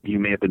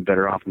may have been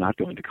better off not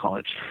going to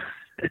college,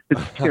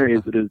 as scary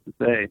as it is to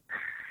say.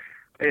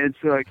 And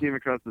so I came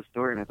across the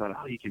story and I thought,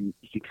 you can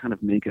kind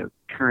of make a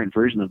current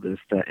version of this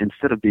that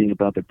instead of being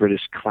about the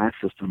British class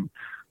system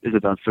is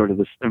about sort of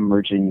this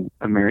emerging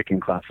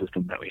American class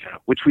system that we have,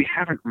 which we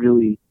haven't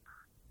really,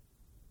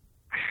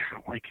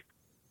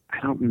 I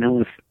don't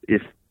know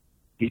if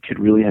you could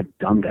really have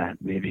done that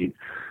maybe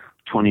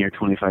 20 or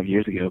 25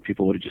 years ago,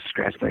 people would have just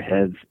scratched their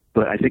heads.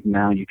 But I think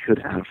now you could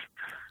have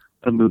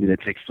a movie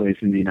that takes place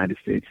in the United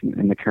States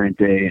in the current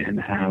day and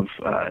have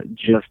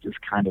just as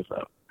kind of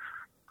a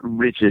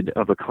rigid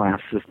of a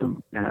class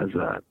system as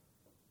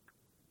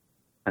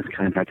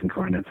Kind Hearts and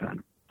Coronets had.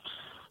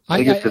 I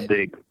think it's a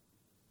big.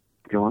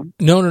 Go on.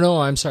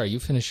 No. I'm sorry. You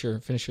finish your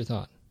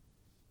thought.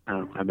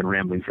 I've been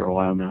rambling for a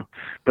while now,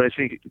 but I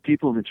think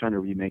people have been trying to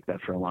remake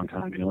that for a long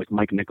time. You know, like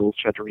Mike Nichols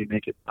tried to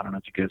remake it. I don't know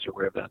if you guys are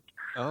aware of that.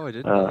 Oh, I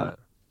didn't know that.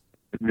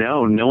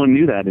 No one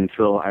knew that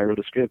until I wrote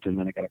a script, and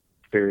then I got a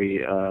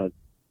very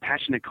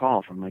passionate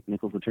call from Mike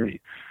Nichols' attorney.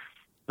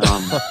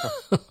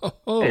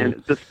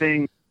 And the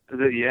thing,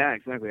 yeah,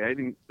 exactly. I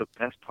think the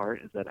best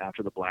part is that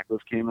after the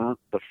Blacklist came out,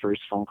 the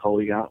first phone call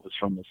we got was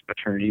from this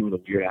attorney with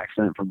a weird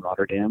accent from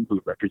Rotterdam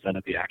who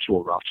represented the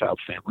actual Rothschild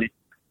family,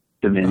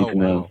 demanding to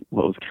know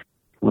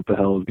what the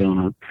hell was going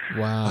on.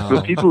 Wow.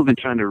 But people have been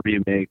trying to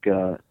remake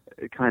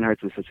Kind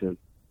Hearts is such a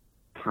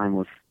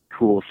timeless,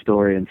 cool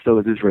story, and so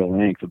is Israel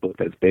Link, the book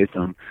that's based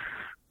on.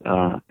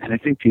 And I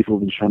think people have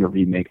been trying to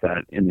remake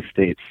that in the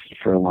States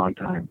for a long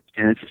time,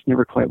 and it's just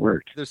never quite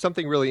worked. There's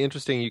something really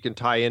interesting you can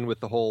tie in with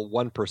the whole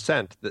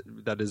 1%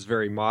 that is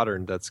very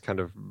modern, that's kind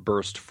of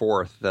burst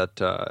forth,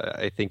 that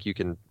I think you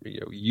can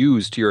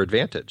use to your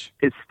advantage.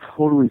 It's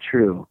totally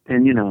true.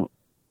 And,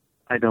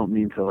 I don't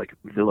mean to,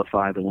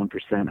 vilify the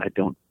 1%. I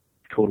don't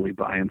totally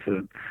buy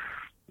into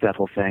that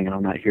whole thing, and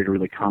I'm not here to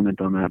really comment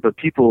on that. But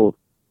people,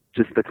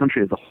 just the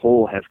country as a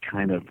whole, has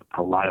kind of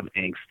a lot of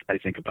angst, I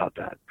think, about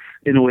that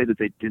in a way that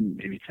they didn't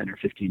maybe 10 or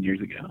 15 years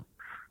ago.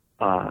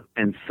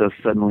 And so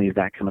suddenly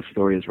that kind of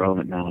story is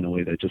relevant now in a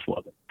way that it just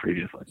wasn't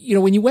previously.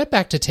 When you went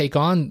back to take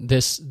on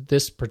this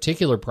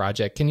particular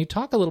project, can you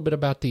talk a little bit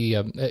about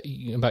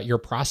about your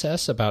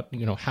process, about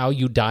how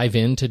you dive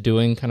into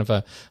doing kind of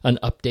an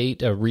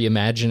update, a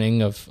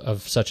reimagining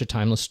of such a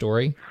timeless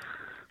story?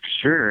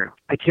 Sure.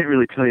 I can't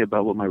really tell you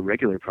about what my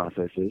regular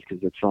process is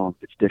because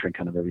it's different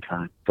kind of every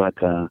time. But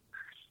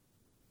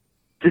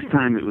this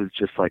time it was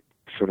just like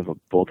sort of a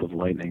bolt of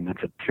lightning.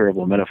 That's a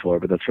terrible metaphor,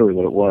 but that's really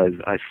what it was.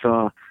 I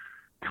saw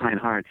Kind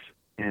Hearts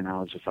and I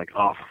was just like,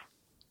 oh,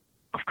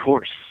 of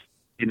course.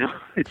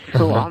 It's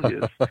so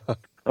obvious.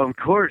 Of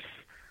course.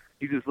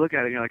 You just look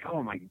at it and you're like,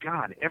 oh my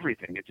God,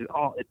 everything. It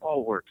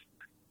all works.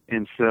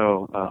 And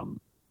so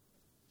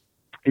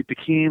it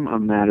became a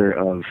matter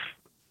of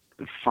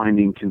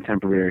finding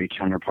contemporary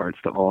counterparts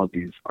to all of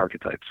these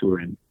archetypes who are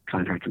in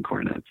Kind Hearts and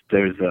Coronets.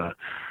 There's a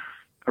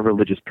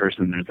religious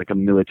person, there's like a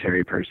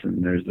military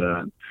person, there's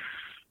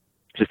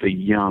just a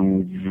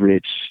young,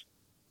 rich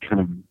kind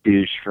of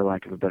douche, for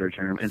lack of a better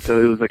term. And so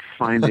it was like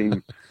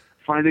finding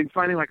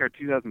like our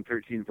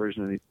 2013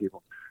 version of these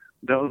people.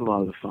 That was a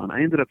lot of the fun.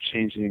 I ended up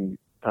changing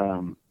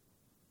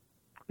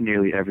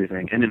nearly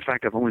everything. And in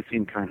fact, I've only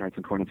seen Kind Hearts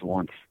and Coronets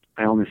once.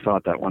 I only saw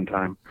it that one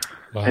time.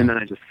 Wow. And then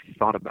I just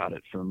thought about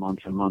it for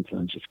months and months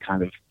and just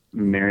kind of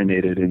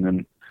marinated. And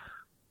then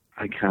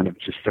I kind of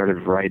just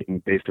started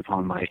writing based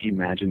upon my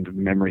imagined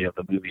memory of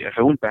the movie. If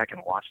I went back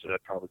and watched it,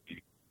 I'd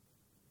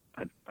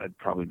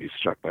probably be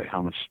struck by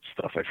how much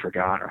stuff I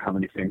forgot or how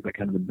many things I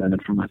kind of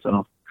invented for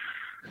myself.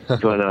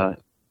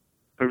 But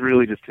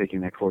really just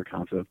taking that core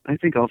concept. I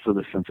think also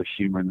the sense of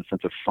humor and the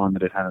sense of fun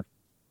that it has.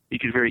 You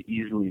could very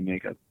easily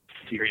make a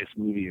serious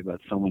movie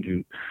about someone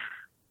who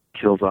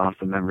kills off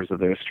the members of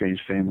their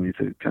estranged family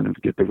to kind of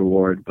get the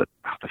reward. But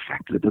the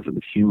fact that it does it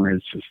with humor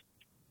is just,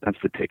 that's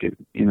the ticket,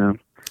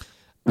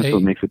 That's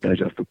what makes it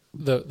digestible.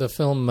 The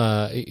film,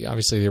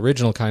 obviously, the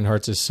original Kind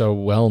Hearts is so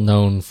well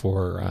known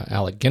for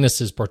Alec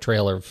Guinness's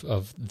portrayal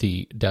of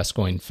the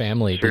Gascoigne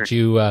family.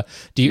 Sure.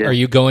 Are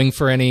you going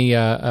for any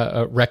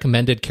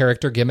recommended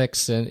character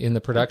gimmicks in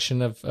the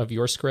production of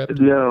your script?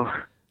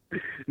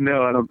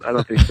 No, I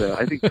don't think so.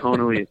 I think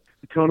tonally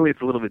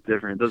it's a little bit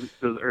different. Those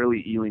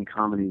early Ealing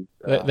comedies,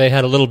 they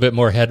had a little bit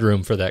more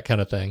headroom for that kind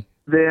of thing.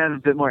 They had a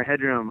bit more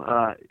headroom.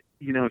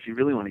 If you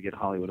really want to get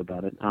Hollywood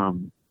about it.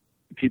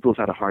 People have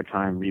had a hard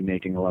time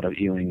remaking a lot of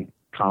Ealing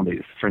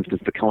comedies. For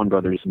instance, the Coen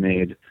brothers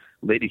made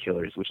Lady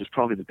Killers, which is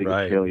probably the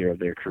biggest failure of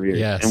their career.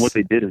 Yes. And what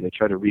they did is they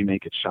tried to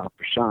remake it shot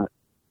for shot,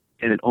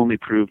 and it only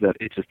proved that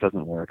it just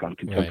doesn't work on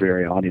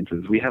contemporary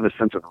audiences. We have a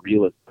sense of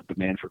realism, a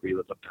demand for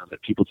realism now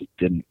that people just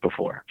didn't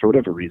before, for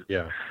whatever reason.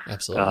 Yeah,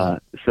 absolutely.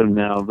 So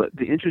now, but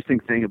the interesting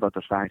thing about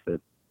the fact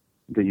that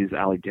they use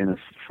Alec Guinness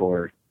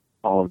for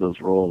all of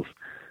those roles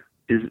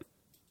is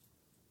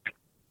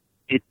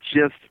it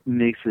just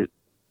makes it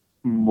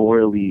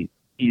morally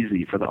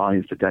easy for the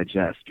audience to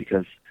digest,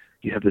 because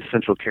you have this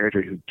central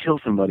character who kills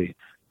somebody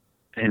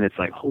and it's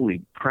like,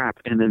 holy crap,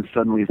 and then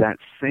suddenly that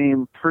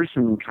same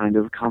person kind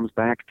of comes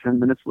back 10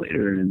 minutes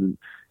later, and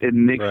it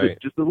makes it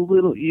just a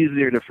little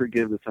easier to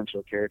forgive the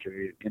central character.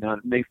 It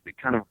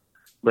kind of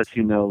lets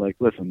you know, like,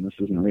 listen, this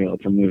isn't real,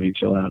 it's a movie,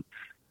 chill out.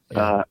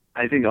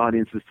 I think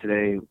audiences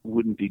today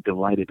wouldn't be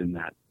delighted in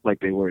that like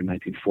they were in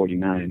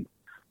 1949.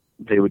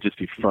 They would just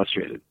be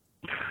frustrated.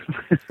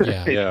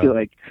 They'd be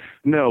like,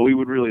 no, we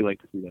would really like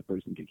to see that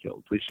person get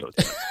killed. Please show it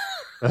to us.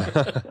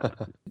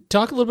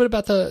 Talk a little bit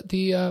about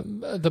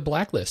the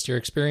Blacklist, your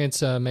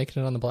experience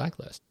making it on the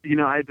Blacklist.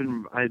 I've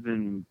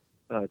been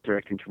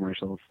directing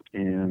commercials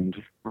and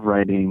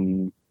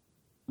writing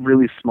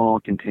really small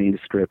contained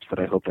scripts that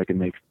I hoped I could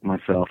make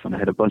myself, and I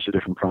had a bunch of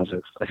different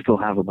projects. I still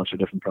have a bunch of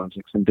different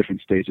projects in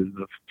different stages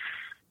of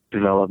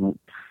development,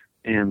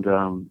 and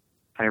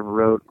I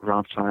wrote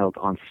Rothschild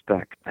on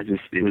spec.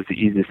 It was the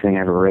easiest thing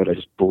I ever wrote. I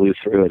just blew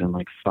through it in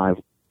like 4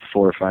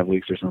 or 5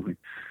 weeks or something,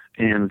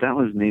 and that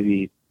was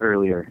maybe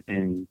earlier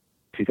in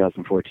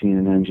 2014.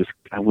 And then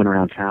I went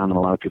around town, and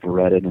a lot of people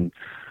read it, and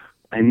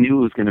I knew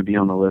it was going to be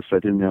on the list. I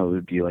didn't know it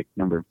would be like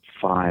number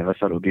 5. I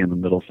thought it would be in the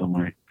middle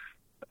somewhere.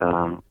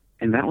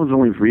 And that was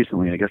only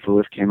recently. I guess the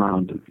list came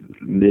out in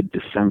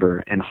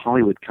mid-December, and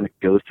Hollywood kind of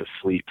goes to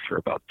sleep for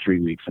about 3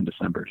 weeks in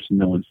December. Just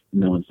no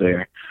one's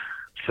there.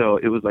 So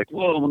it was like,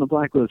 whoa, I'm on the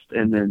Blacklist,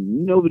 and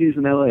then nobody's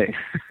in LA.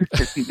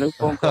 No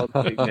phone calls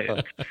being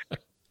made.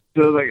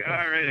 So I was like,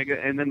 all right,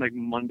 and then like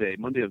Monday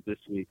of this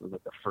week was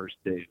like the first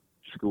day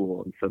of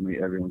school, and suddenly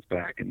everyone's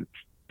back, and it's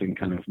been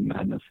kind of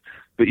madness.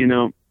 But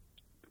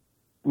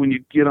when you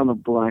get on the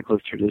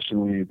Blacklist,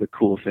 traditionally the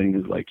cool thing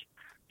is like,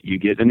 you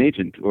get an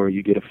agent, or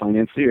you get a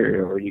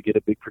financier, or you get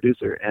a big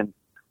producer. And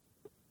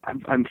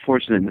I'm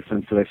fortunate in the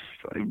sense that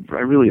I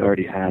really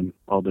already had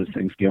all those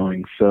things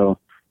going. So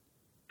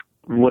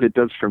what it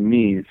does for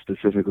me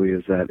specifically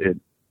is that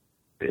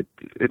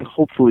it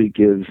hopefully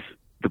gives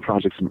the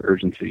project some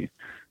urgency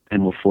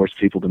and will force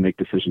people to make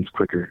decisions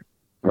quicker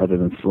rather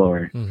than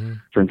slower. Mm-hmm.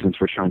 For instance,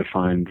 we're trying to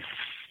find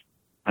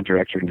a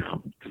director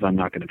now, because I'm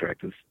not going to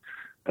direct this.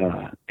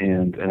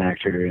 And an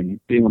actor, and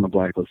being on the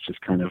Blacklist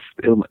just kind of,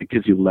 it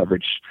gives you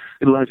leverage.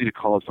 It allows you to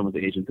call up some of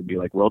the agents and be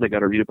like, well, they got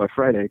to read it by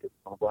Friday because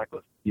it's on the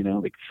Blacklist.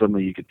 Like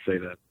suddenly you could say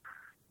that.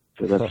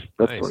 So that's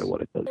nice. Sort of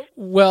what it does.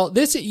 Well,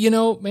 this,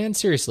 man,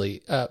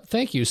 seriously,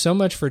 thank you so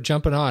much for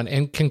jumping on,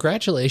 and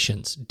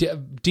congratulations,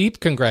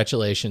 deep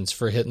congratulations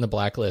for hitting the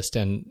Blacklist.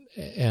 And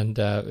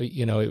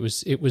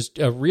it was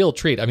a real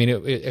treat. I mean,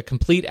 a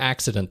complete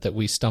accident that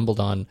we stumbled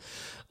on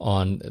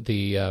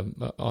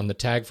the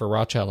tag for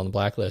Rothschild on the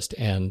Blacklist,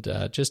 and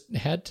just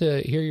had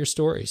to hear your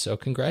story. So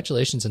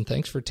congratulations, and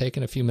thanks for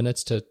taking a few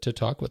minutes to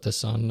talk with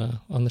us on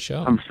the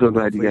show. I'm so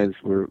glad you guys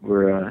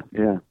were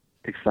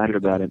excited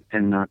about it,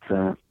 and not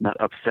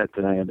upset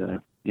that I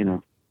had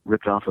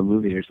ripped off a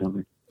movie or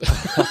something.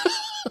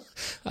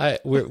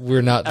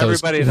 We're not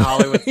those. Everybody in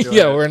Hollywood.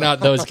 We're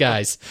not those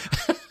guys.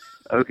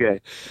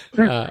 Okay.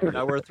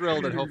 Now we're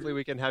thrilled, and hopefully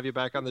we can have you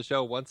back on the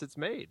show once it's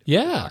made.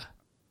 Yeah.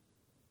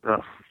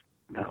 Oh,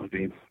 that would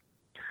be.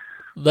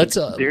 Let's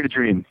dare to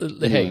dream.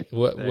 Hey,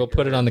 we'll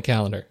put it on the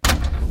calendar.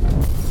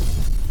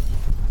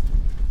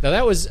 Now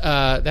that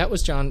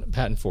was John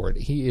Patton Ford.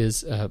 He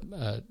is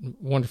a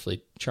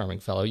wonderfully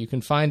charming fellow. You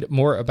can find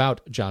more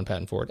about John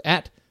Patton Ford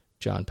at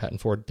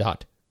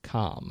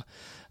johnpattonford.com,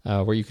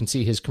 where you can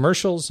see his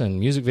commercials and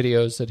music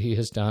videos that he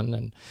has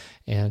done,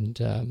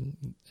 and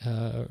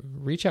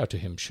reach out to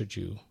him should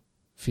you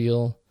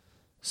feel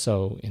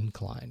so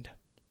inclined.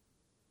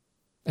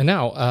 And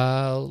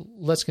now,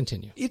 let's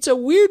continue. It's a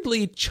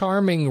weirdly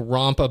charming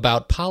romp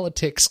about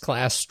politics,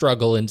 class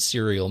struggle, and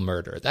serial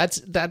murder.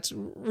 That's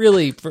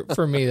really,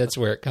 for me, that's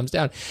where it comes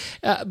down.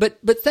 But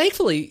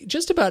thankfully,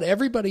 just about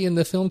everybody in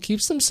the film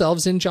keeps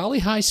themselves in jolly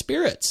high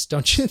spirits,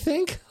 don't you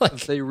think?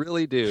 They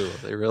really do.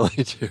 They really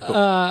do.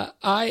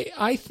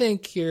 I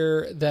think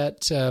here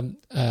that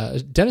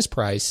Dennis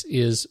Price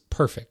is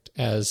perfect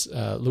as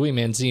Louis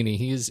Manzini.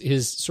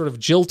 His sort of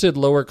jilted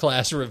lower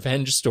class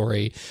revenge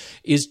story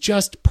is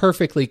just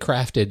perfectly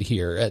crafted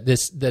here.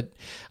 This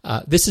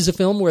is a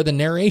film where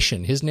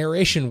his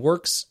narration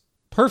works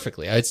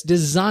perfectly. It's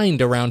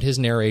designed around his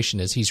narration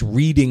as he's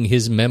reading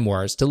his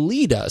memoirs to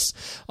lead us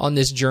on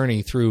this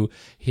journey through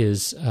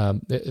his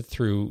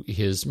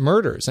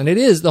murders. And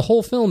the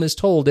whole film is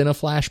told in a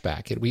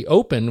flashback. We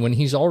open when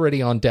he's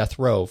already on death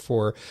row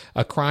for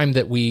a crime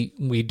that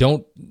we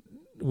don't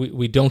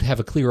have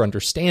a clear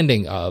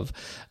understanding of,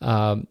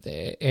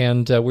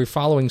 and we're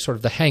following sort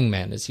of the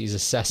hangman as he's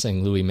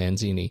assessing Louis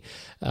Manzini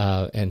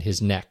and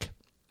his neck.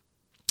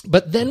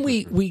 But then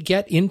we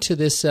get into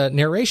this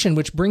narration,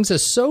 which brings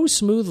us so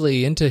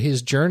smoothly into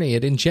his journey.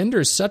 It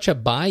engenders such a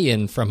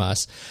buy-in from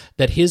us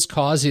that his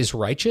cause is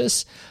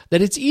righteous,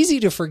 that it's easy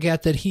to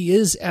forget that he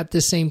is, at the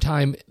same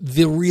time,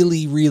 the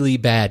really, really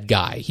bad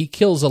guy. He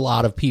kills a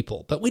lot of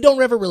people, but we don't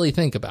ever really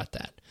think about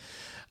that.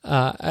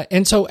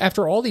 And so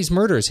after all these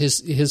murders,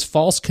 his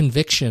false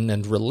conviction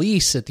and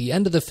release at the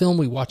end of the film,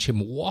 we watch him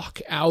walk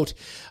out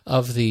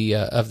of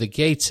the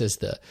gates as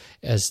the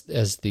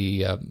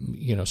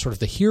sort of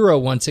the hero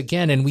once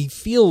again, and we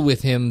feel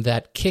with him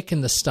that kick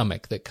in the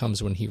stomach that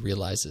comes when he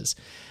realizes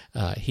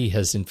he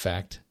has in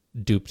fact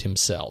duped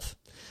himself.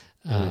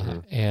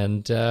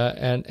 And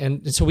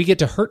so we get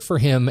to hurt for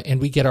him,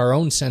 and we get our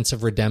own sense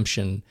of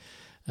redemption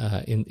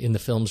in the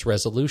film's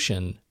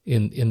resolution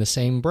in the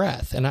same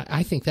breath. And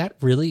I think that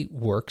really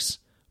works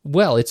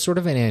well. It's sort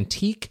of an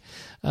antique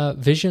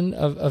vision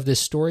of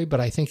this story, but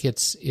I think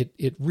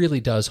it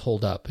really does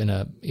hold up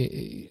and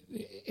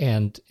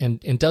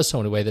does so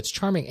in a way that's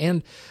charming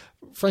and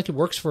frankly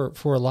works for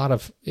a lot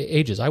of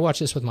ages. I watched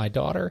this with my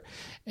daughter.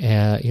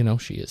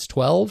 She is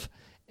 12,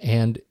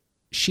 and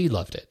she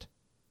loved it,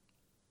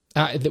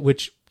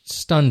 which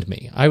stunned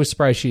me. I was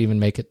surprised she'd even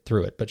make it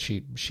through it, but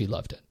she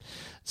loved it.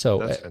 So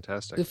that's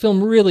fantastic. The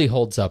film really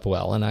holds up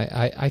well, and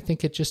I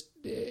think it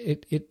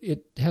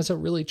has a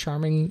really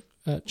charming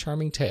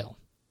tale.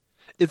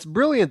 It's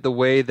brilliant the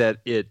way that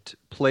it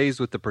plays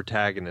with the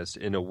protagonist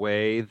in a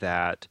way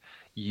that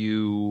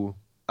you,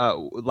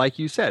 like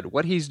you said,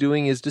 what he's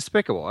doing is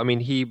despicable. I mean,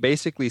 he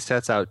basically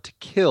sets out to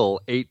kill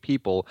 8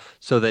 people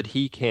so that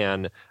he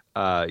can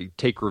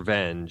take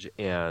revenge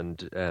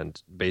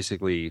and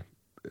basically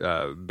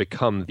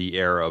become the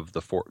heir of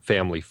the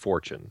family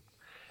fortune.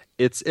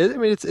 It's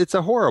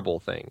a horrible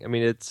thing. I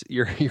mean,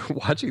 you're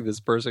watching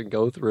this person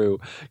go through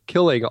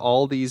killing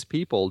all these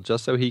people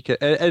just so he can,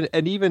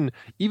 and even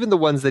the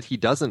ones that he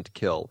doesn't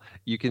kill,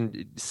 you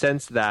can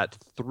sense that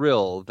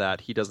thrill that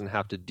he doesn't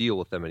have to deal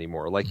with them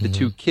anymore. Like the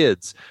 2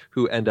 kids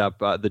who end up,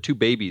 the 2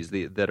 babies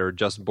that are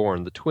just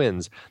born, the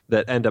twins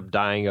that end up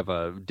dying of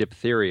a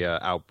diphtheria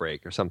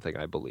outbreak or something,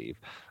 I believe.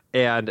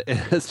 And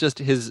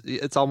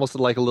it's almost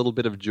like a little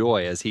bit of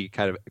joy as he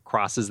kind of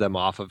crosses them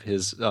off of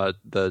his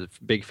the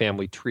big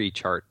family tree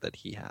chart that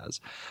he has.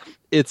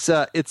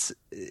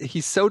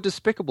 He's so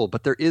despicable,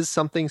 but there is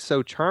something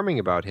so charming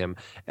about him,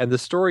 and the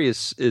story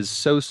is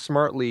so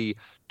smartly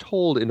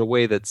told in a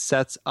way that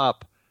sets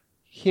up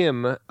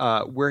him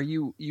where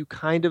you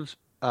kind of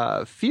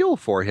feel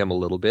for him a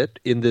little bit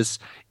in this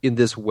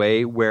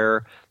way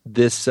where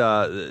this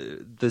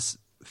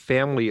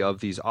family of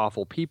these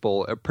awful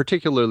people,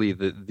 particularly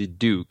the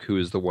Duke, who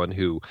is the one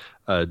who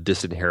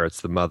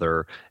disinherits the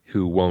mother,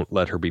 who won't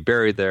let her be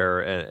buried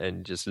there,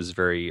 and just is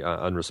very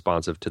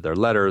unresponsive to their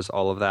letters,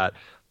 all of that.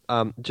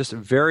 Just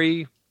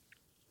very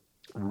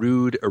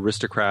rude,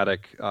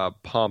 aristocratic,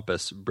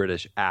 pompous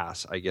British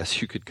ass, I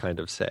guess you could kind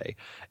of say.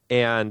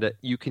 And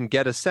you can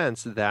get a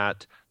sense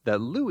that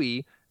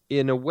Louis,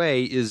 in a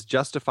way, is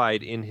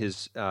justified in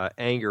his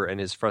anger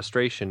and his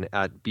frustration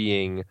at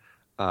being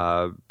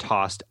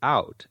tossed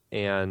out,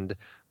 and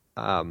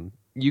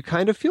you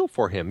kind of feel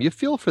for him. You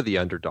feel for the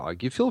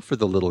underdog. You feel for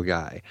the little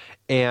guy,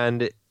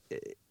 and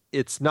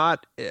it's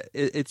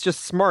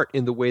just smart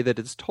in the way that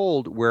it's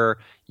told, where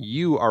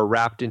you are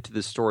wrapped into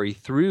the story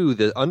through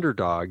the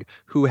underdog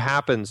who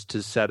happens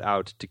to set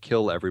out to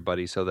kill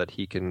everybody so that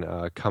he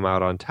can come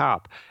out on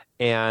top.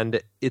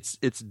 And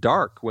it's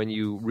dark when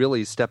you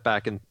really step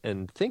back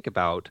and think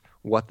about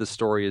what the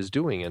story is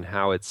doing and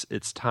how it's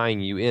tying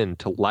you in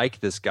to like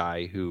this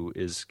guy who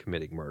is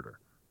committing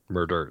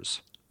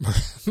murders.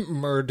 Yes,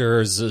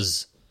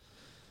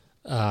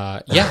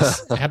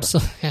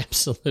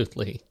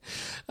 absolutely.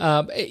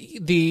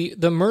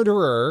 The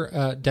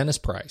murderer, Dennis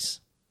Price,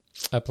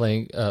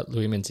 playing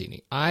Louis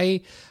Manzini.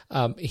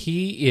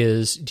 He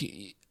is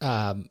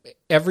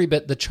every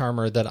bit the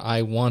charmer that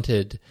I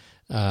wanted.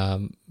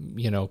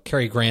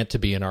 Cary Grant to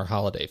be in our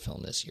holiday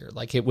film this year.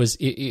 Like it was.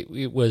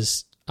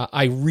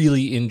 I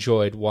really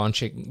enjoyed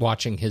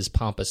watching his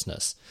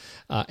pompousness,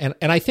 and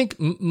I think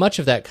much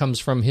of that comes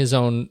from his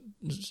own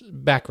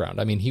background.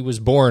 I mean, he was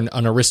born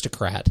an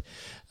aristocrat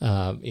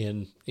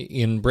in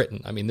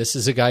Britain. I mean, this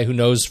is a guy who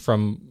knows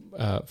from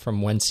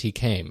whence he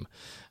came.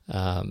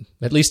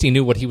 At least he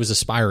knew what he was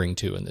aspiring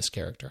to in this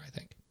character, I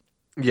think.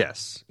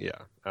 Yes,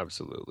 yeah,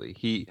 absolutely.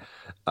 He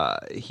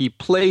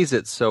plays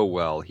it so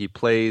well. He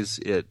plays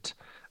it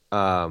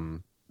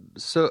so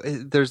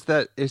there's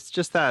that. It's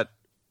just that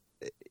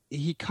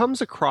he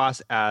comes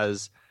across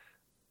as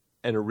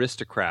an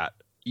aristocrat,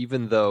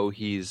 even though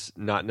he's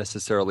not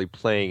necessarily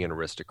playing an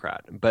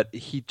aristocrat. But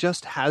he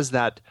just has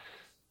that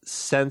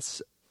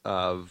sense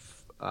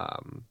of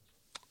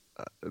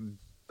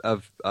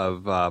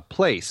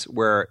place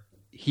where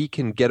he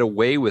can get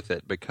away with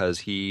it because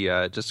he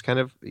just kind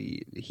of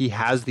he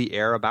has the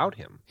air about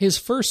him. His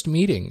first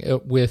meeting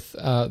with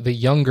the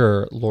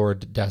younger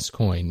Lord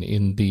Gascoigne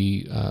in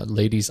the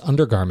ladies'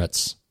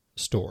 undergarments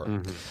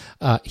store,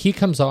 he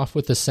comes off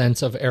with a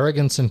sense of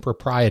arrogance and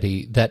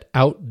propriety that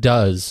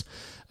outdoes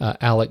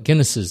Alec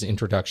Guinness's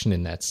introduction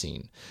in that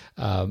scene.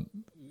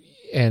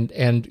 And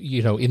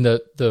in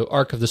the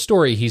arc of the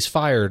story, he's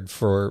fired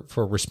for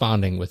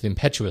responding with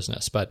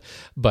impetuousness, but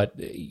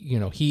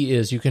he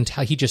is, you can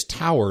tell, he just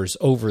towers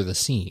over the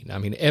scene. I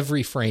mean,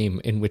 every frame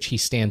in which he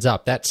stands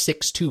up, that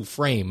 6'2"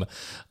 frame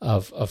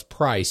of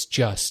Price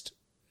just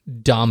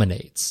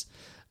dominates.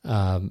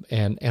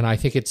 And I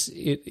think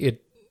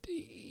it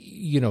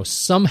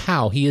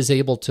somehow he is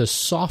able to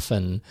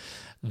soften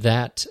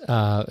that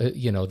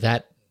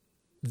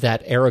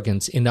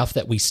arrogance enough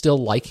that we still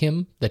like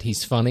him, that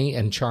he's funny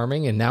and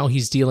charming, and now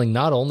he's dealing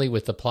not only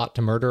with the plot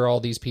to murder all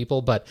these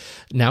people, but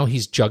now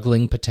he's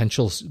juggling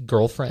potential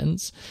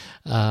girlfriends,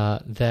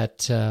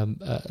 that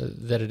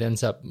it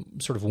ends up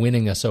sort of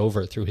winning us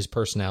over through his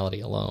personality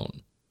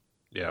alone.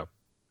 Yeah,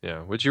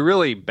 Yeah, which you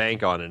really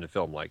bank on in a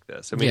film like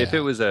this. I mean, if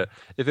it was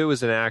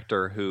an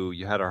actor who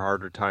you had a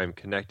harder time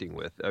connecting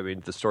with, I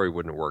mean, the story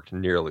wouldn't have worked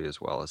nearly as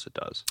well as it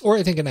does. Or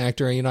I think an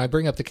actor, I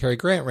bring up the Cary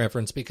Grant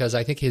reference because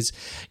I think his,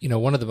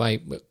 one of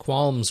my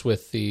qualms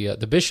with the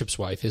Bishop's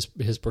Wife,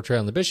 his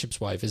portrayal in The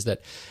Bishop's Wife, is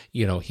that,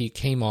 he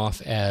came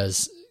off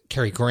as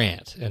Cary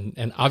Grant,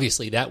 and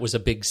obviously that was a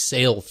big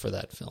sale for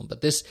that film.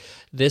 But this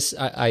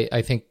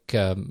I think,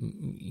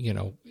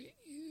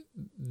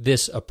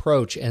 this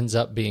approach ends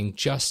up being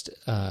just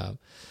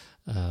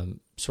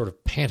sort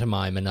of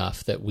pantomime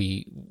enough that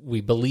we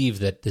believe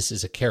that this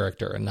is a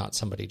character and not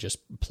somebody just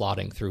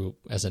plotting through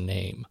as a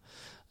name.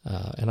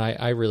 And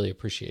I really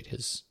appreciate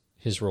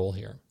his role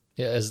here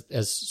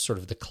as sort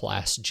of the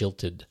class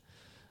jilted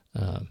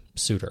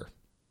suitor.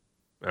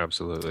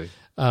 Absolutely.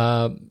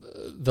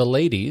 The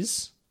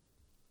ladies.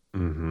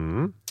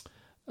 Mm-hmm.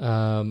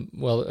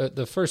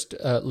 The first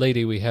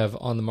lady we have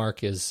on the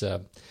mark is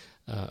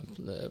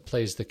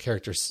plays the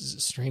character's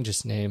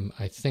strangest name.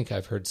 I think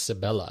I've heard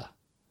Sibella.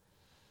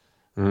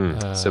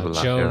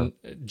 Sibella.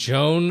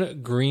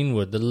 Joan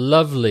Greenwood, the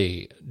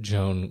lovely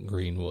Joan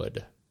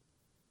Greenwood,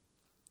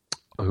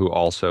 who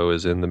also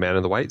is in The Man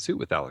in the White Suit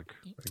with Alec.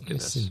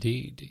 Yes,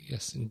 indeed.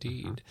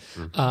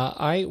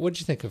 Mm-hmm. What'd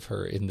you think of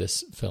her in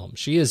this film?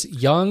 She is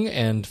young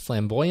and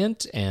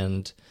flamboyant,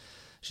 and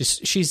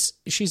she's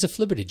a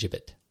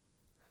flibbertigibbet.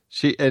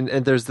 She and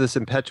there's this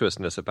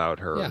impetuousness about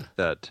her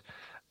that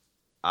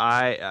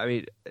I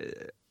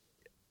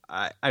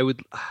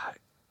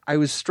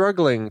was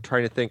struggling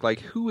trying to think, like,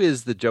 who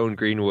is the Joan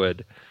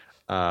Greenwood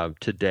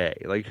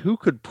today? Like, who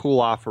could pull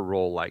off a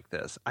role like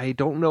this? I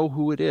don't know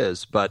who it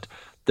is, but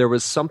there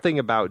was something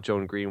about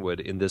Joan Greenwood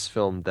in this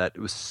film that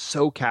was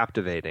so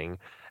captivating,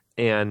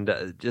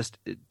 and just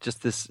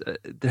this.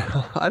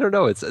 I don't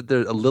know.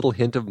 There's a little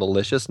hint of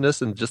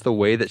maliciousness and just the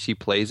way that she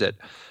plays it,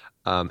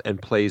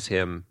 and plays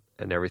him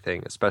and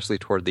everything, especially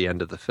toward the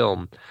end of the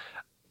film.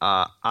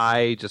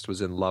 I just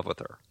was in love with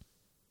her.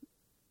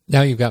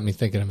 Now you've got me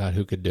thinking about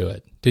who could do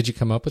it. Did you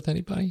come up with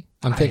anybody?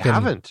 I'm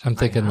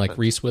thinking like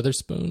Reese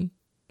Witherspoon.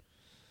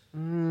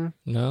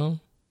 No.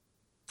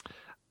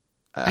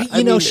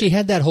 She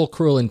had that whole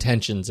Cruel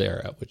Intentions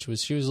era, she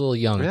was a little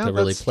young to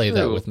really play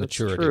that with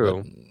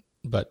maturity.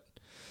 But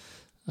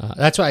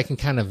that's why I can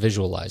kind of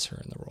visualize her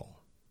in the role.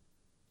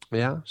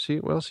 Yeah, she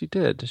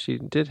did. She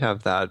did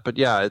have that. But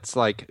yeah, it's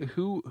like,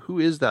 who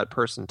is that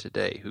person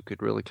today who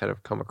could really kind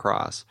of come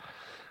across?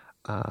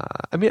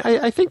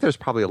 I think there's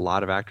probably a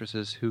lot of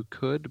actresses who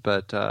could,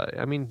 but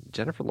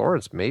Jennifer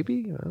Lawrence,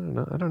 maybe?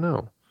 I don't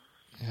know.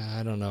 Yeah,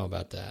 I don't know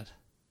about that.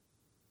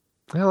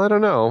 Well, I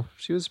don't know.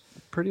 She was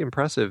pretty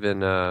impressive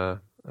in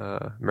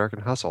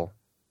American Hustle.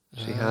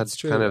 She had that's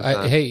true. kind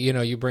of.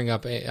 You bring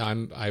up.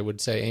 I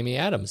would say Amy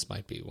Adams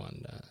might be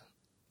one.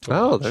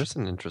 There's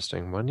an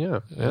interesting one.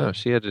 Yeah.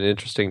 She had an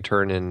interesting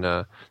turn in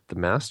The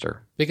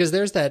Master. Because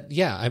there's that.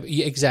 Yeah,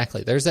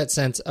 exactly. There's that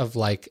sense of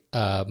like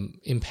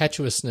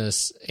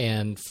impetuousness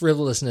and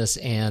frivolousness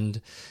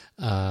and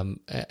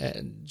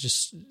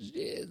just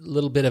a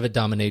little bit of a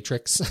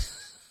dominatrix.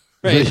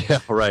 Right. Yeah.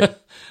 Right.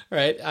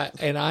 Right.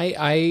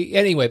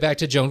 Anyway, back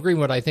to Joan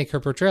Greenwood. I think her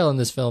portrayal in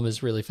this film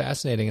is really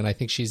fascinating, and I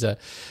think she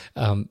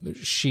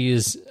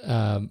is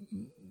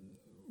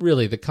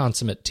really the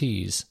consummate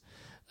tease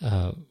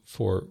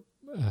for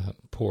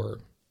poor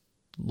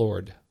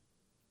Lord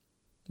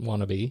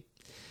wannabe,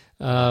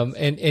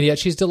 and yet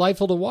she's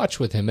delightful to watch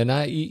with him. And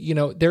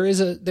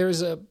there's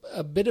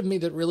a bit of me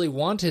that really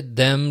wanted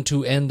them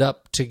to end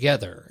up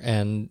together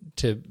and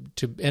to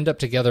end up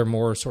together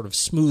more sort of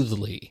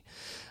smoothly.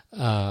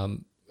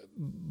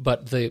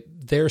 But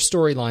their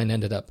storyline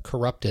ended up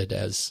corrupted,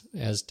 as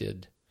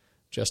did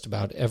just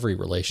about every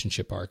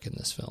relationship arc in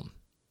this film.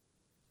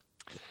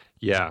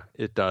 Yeah,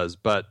 it does.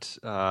 But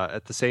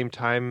at the same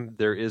time,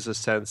 there is a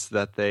sense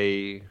that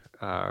they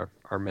are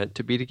meant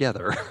to be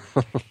together.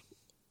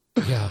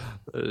 Yeah,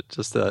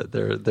 just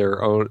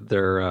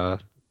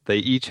they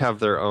each have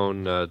their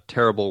own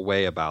terrible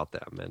way about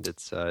them, and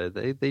it's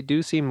they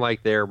do seem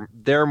like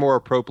they're more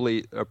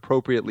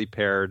appropriately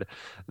paired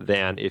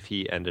than if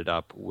he ended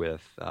up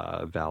with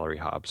Valerie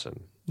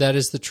Hobson. That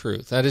is the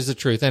truth.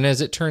 And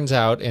as it turns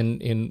out,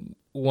 in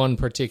one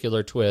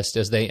particular twist,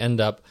 as they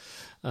end up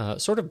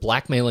sort of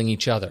blackmailing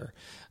each other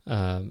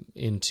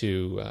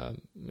into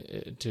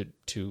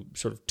to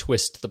sort of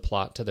twist the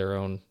plot to their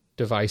own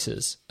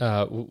devices,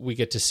 we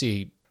get to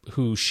see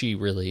who she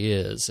really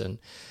is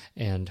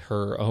and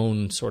her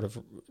own sort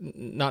of,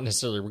 not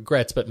necessarily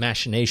regrets, but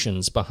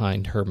machinations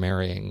behind her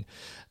marrying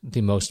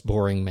the most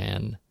boring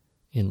man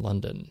in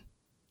London,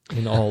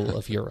 in all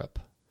of Europe,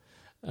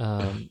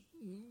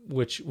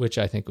 which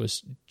I think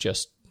was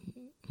just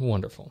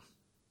wonderful.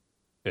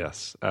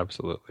 Yes,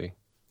 absolutely.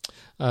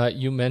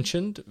 You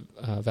mentioned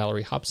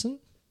Valerie Hobson.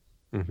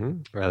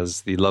 Mm-hmm.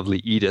 As the lovely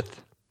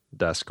Edith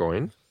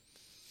Gascoigne.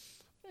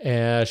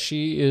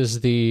 She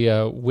is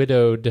the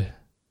widowed...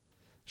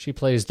 She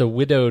plays the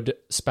widowed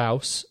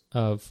spouse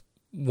of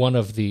one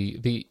of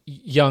the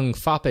young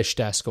foppish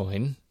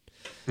Gascoigne,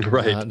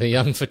 right? The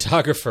young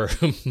photographer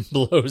who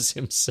blows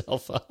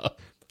himself up.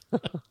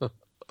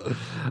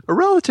 A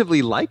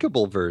relatively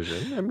likable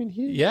version. I mean,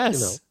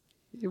 Yes.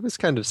 It was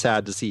kind of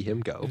sad to see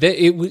him go.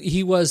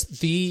 He was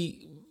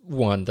the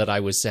one that I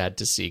was sad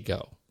to see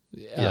go.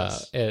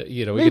 Yes.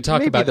 We could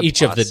talk about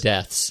each of the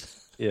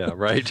deaths. Yeah,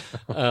 right.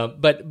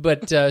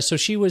 So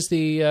she was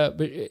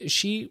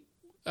she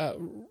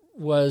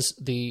was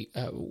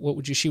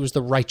she was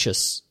the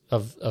righteous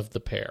of the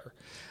pair.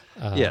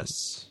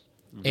 Yes.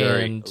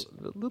 A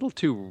little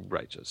too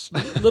righteous.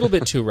 A little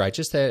bit too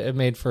righteous. That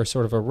made for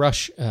sort of a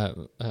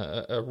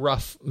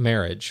rough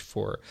marriage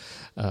for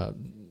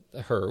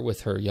her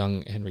with her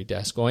young Henry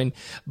Gascoigne.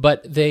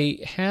 But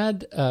they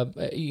had,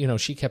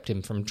 she kept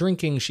him from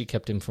drinking. She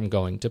kept him from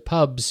going to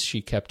pubs.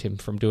 She kept him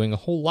from doing a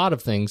whole lot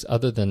of things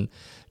other than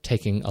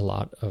taking a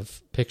lot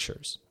of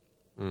pictures.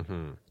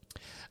 Mm-hmm.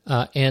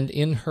 And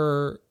in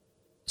her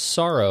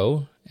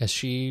sorrow, as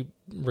she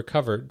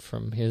recovered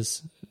from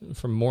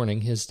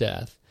mourning his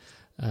death,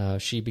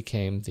 she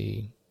became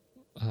the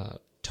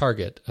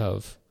target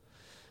of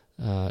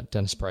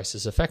Dennis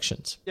Price's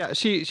affections. Yeah,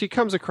 she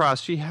comes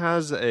across. She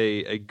has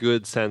a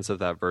good sense of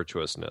that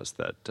virtuousness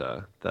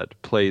that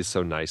plays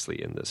so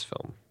nicely in this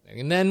film.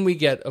 And then we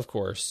get, of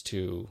course,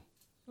 to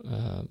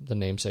the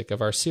namesake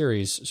of our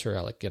series, Sir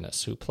Alec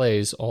Guinness, who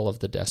plays all of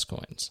the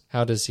Gascoignes.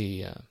 How does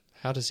he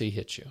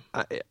hit you?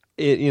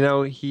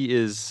 He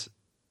is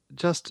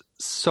just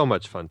so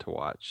much fun to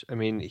watch. I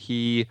mean,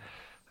 we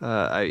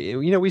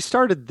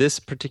started this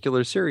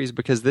particular series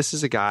because this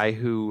is a guy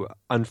who,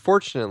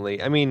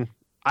 unfortunately, I mean,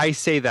 I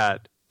say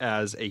that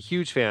as a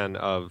huge fan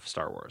of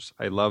Star Wars.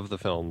 I love the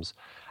films.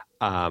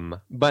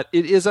 But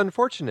it is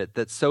unfortunate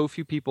that so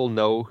few people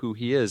know who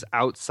he is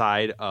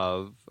outside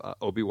of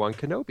Obi-Wan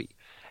Kenobi.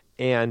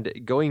 And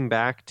going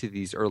back to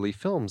these early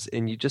films,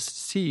 and you just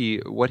see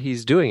what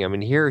he's doing. I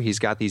mean, here he's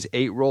got these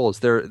 8 roles.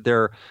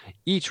 They're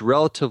each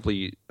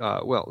relatively,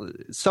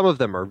 some of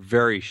them are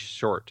very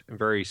short,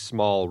 very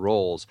small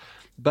roles.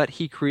 But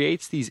he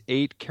creates these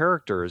 8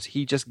 characters.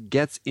 He just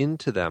gets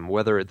into them,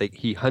 whether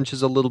he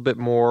hunches a little bit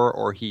more,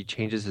 or he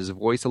changes his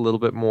voice a little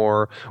bit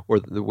more,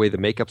 or the way the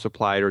makeup's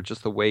applied, or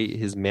just the way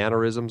his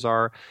mannerisms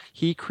are.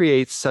 He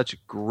creates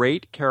such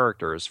great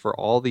characters for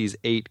all these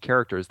 8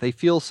 characters. They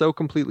feel so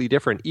completely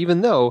different, even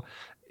though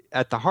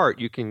at the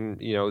heart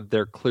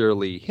they're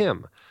clearly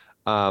him.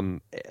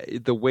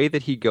 The way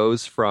that he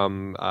goes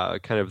from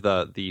kind of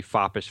the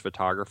foppish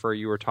photographer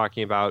you were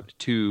talking about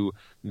to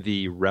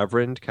the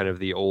reverend, kind of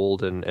the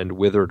old and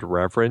withered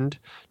reverend,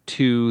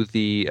 to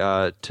the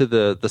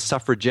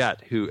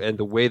suffragette and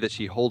the way that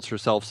she holds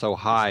herself so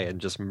high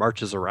and just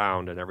marches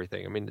around and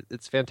everything. I mean,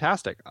 it's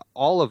fantastic.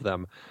 All of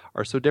them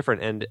are so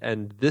different,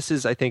 and this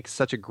is, I think,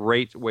 such a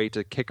great way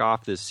to kick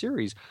off this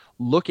series,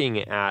 looking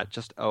at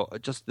just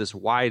this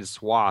wide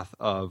swath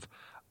of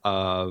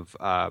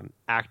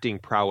acting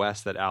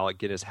prowess that Alec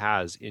Guinness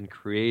has in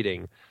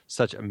creating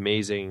such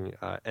amazing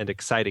and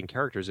exciting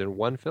characters in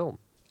one film.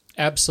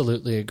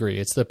 Absolutely agree.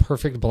 It's the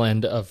perfect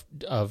blend of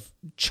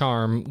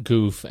charm,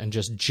 goof, and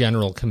just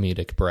general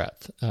comedic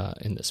breadth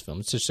in this film.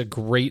 It's just a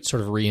great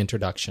sort of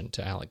reintroduction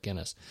to Alec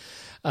Guinness.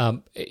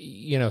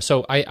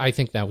 So I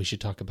think now we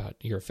should talk about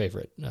your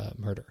favorite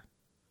murder.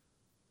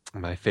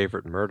 My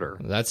favorite murder.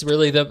 That's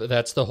really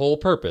that's the whole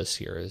purpose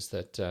here, is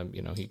that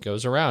he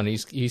goes around,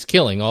 he's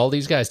killing all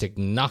these guys to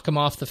knock him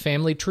off the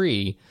family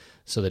tree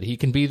so that he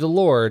can be the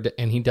Lord,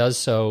 and he does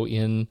so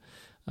in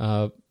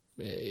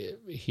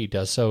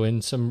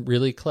some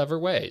really clever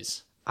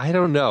ways. I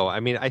don't know.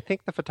 I mean, I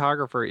think the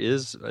photographer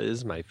is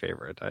my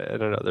favorite. I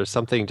don't know. There's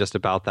something just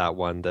about that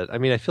one that, I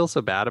mean, I feel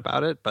so bad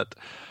about it, but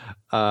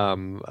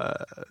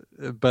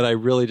I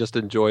really just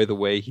enjoy the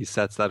way he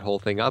sets that whole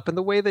thing up, and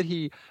the way that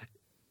he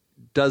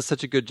does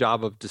such a good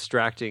job of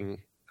distracting,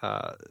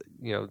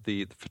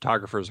 the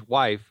photographer's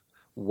wife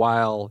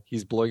while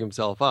he's blowing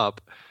himself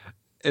up,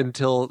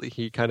 until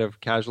he kind of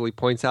casually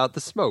points out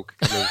the smoke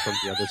coming from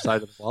the other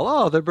side of the wall.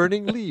 Oh, they're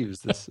burning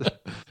leaves. This,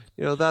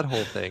 that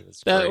whole thing.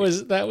 That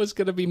was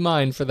going to be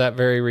mine for that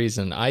very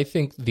reason. I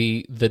think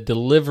the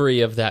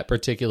delivery of that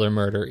particular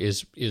murder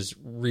is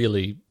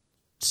really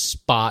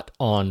spot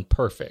on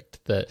perfect.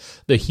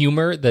 The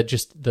humor,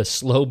 the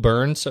slow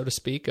burn, so to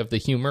speak, of the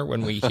humor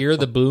when we hear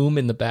the boom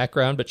in the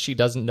background, but she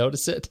doesn't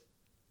notice it.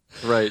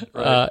 Right.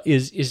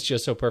 Is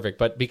just so perfect.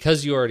 But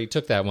because you already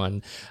took that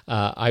one,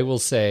 I will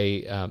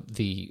say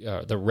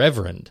the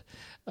Reverend,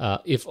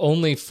 if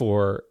only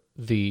for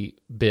the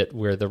bit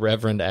where the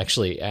Reverend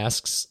actually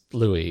asks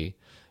Louis,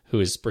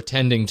 who is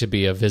pretending to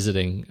be a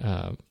visiting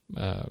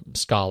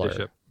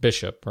scholar,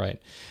 bishop,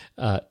 right,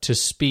 to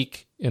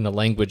speak in a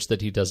language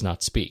that he does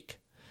not speak.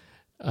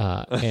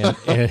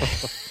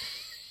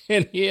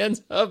 And he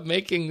ends up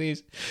making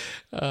these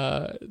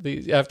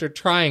after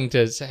trying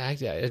to say,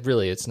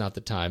 it's not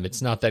the time.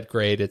 It's not that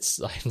great.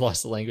 I've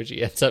lost the language.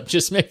 He ends up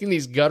just making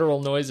these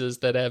guttural noises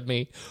that have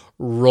me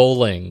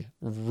rolling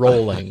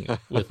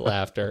with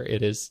laughter.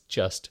 It is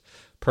just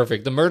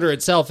perfect. The murder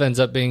itself ends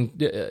up being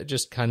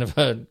just kind of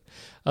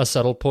a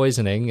subtle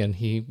poisoning, and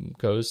he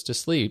goes to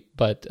sleep.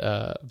 But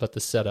the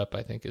setup,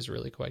 I think, is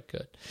really quite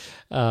good.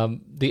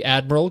 The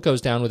Admiral goes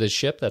down with his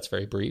ship. That's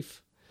very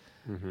brief.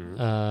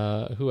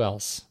 Who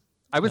else?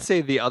 I would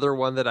say the other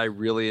one that I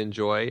really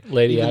enjoy,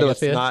 Lady even Agatha. though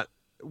it's not.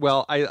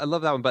 Well, I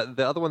love that one, but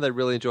the other one that I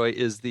really enjoy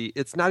is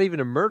it's not even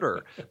a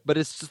murder, but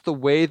it's just the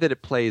way that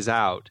it plays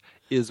out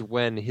is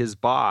when his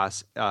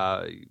boss,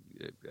 I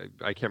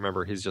can't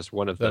remember, he's just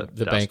one of the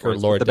banker,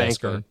 Descoings, Lord the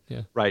Descoing. banker,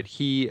 Yeah. right?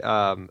 He,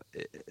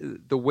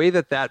 the way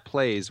that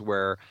plays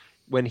where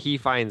when he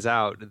finds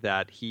out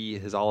that he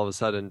has all of a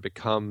sudden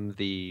become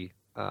the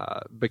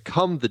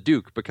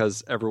Duke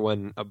because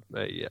everyone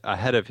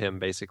ahead of him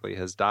basically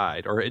has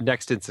died, or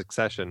next in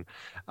succession.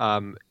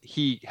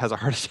 He has a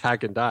heart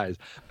attack and dies.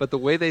 But the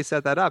way they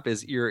set that up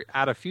is you're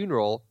at a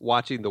funeral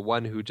watching the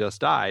one who just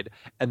died,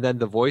 and then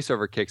the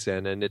voiceover kicks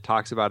in and it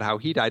talks about how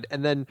he died.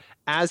 And then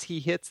as he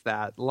hits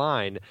that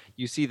line,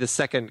 you see the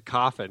second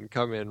coffin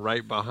come in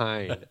right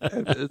behind.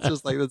 And it's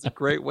just like, that's a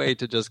great way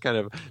to just kind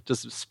of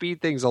just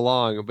speed things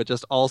along, but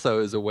just also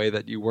is a way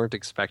that you weren't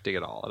expecting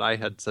at all. And I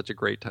had such a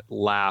great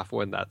laugh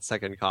when that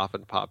second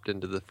coffin popped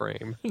into the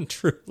frame.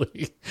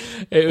 Truly,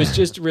 it was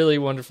just really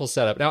wonderful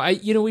setup. Now,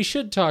 we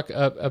should talk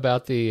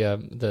about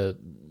the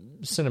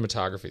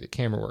cinematography, the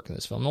camera work in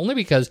this film, only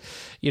because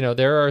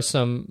there are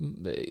some.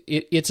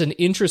 It's an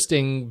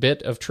interesting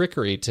bit of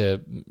trickery to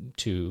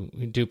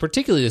do,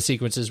 particularly the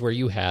sequences where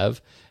you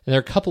have, and there are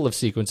a couple of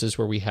sequences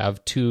where we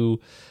have two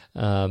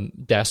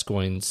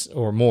Descoings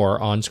or more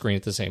on screen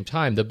at the same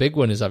time. The big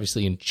one is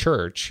obviously in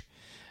church.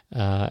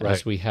 Right.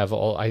 As we have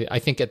I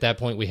think at that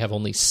point we have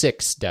only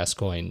 6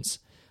 Descoings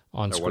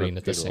on screen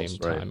at the same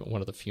time at one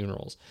of the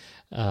funerals.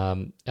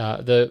 The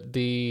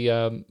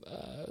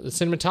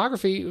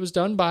cinematography was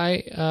done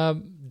by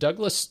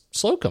Douglas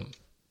Slocum.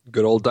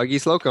 Good old Dougie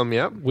Slocum,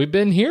 yep. We've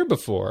been here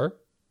before.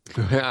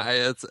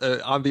 It's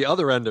on the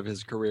other end of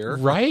his career.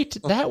 Right?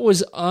 That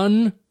was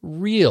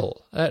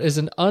unreal. That is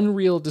an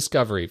unreal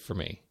discovery for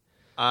me.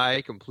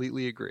 I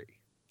completely agree.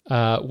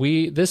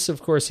 This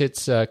of course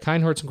hits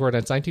Kind Hearts and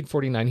Coronets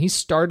 1949. He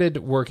started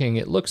working,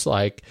 it looks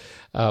like,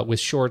 with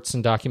shorts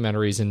and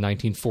documentaries in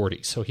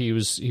 1940. So he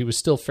was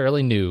still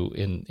fairly new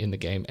in the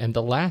game. And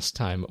the last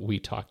time we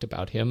talked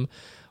about him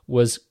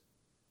was,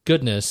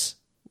 goodness,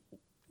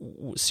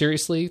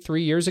 seriously,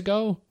 3 years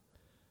ago?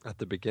 At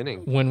the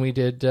beginning. When we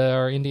did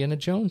our Indiana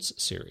Jones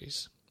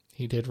series.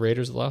 He did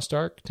Raiders of the Lost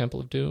Ark, Temple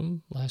of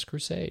Doom, Last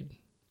Crusade.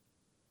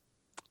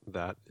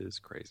 That is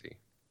crazy.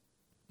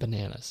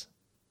 Bananas.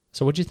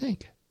 So what'd you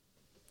think?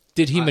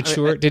 Did he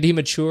mature? Did he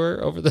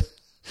mature over the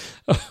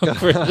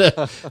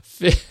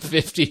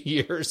 50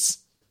 years?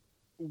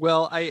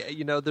 Well,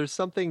 there's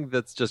something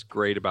that's just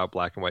great about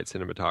black and white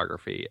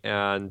cinematography,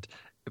 and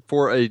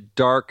for a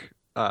dark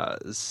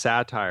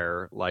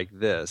satire like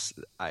this,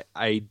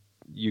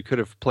 you could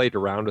have played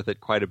around with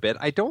it quite a bit.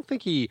 I don't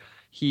think he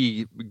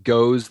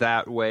goes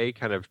that way,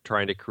 kind of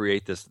trying to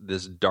create this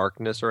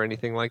darkness or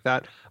anything like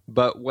that.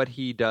 But what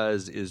he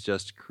does is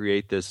just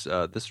create this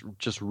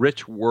just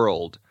rich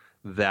world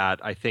that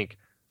I think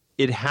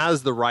it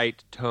has the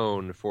right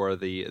tone for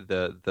the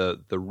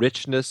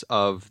richness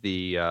of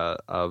the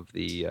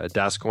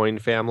Descoing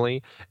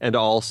family, and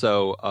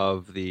also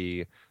of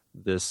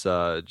just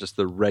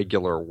the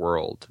regular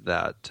world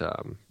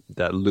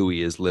that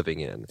Louis is living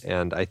in.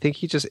 And I think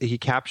he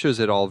captures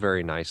it all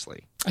very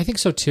nicely. I think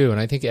so too. And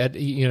I think,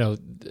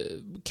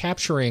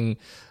 capturing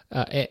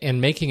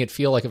and making it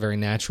feel like a very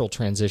natural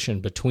transition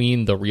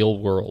between the real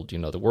world,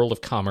 the world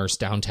of commerce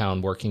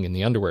downtown working in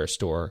the underwear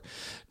store,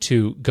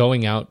 to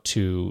going out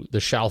to the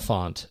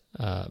Chalfont,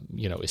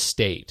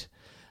 estate,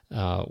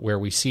 where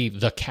we see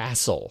the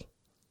castle.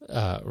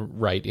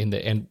 Right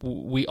and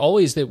we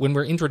always, that when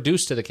we're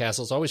introduced to the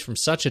castle, it's always from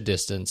such a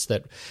distance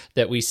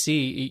that we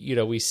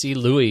see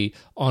Louis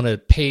on a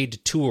paid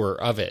tour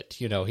of it.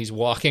 He's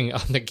walking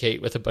on the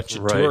gate with a bunch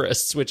of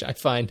tourists, which I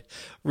find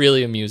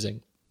really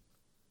amusing.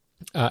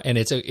 And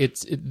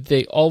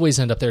they always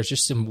end up, there's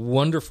just some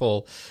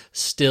wonderful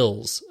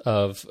stills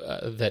of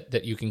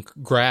that you can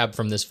grab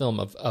from this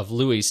film of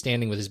Louis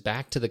standing with his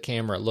back to the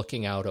camera,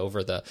 looking out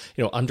over the,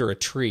 under a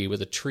tree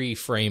with a tree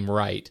frame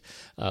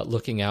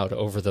looking out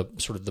over the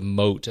sort of the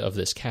moat of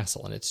this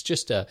castle. And it's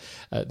just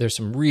there's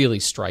some really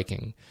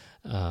striking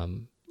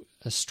framings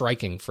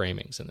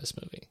in this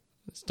movie.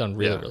 It's done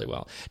really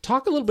well.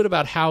 Talk a little bit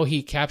about how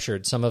he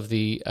captured some of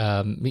the,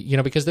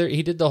 because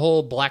he did the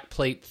whole black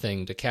plate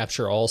thing to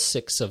capture all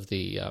 6 of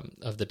the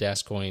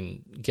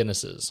Descoing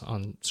Guinnesses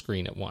on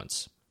screen at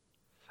once.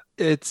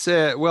 It's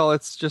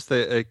it's just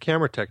a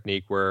camera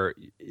technique where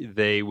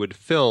they would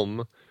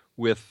film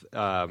with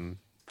Alec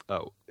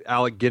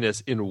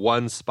Guinness in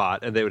one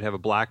spot, and they would have a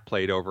black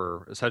plate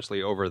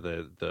essentially over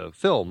the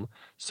film,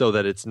 so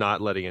that it's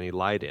not letting any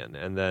light in.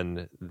 And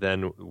then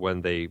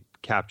when they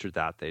captured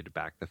that, they'd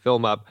back the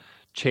film up,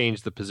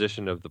 change the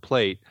position of the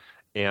plate,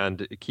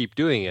 and keep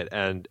doing it.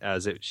 And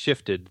as it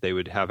shifted, they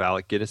would have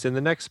Alec Guinness in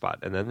the next spot,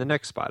 and then the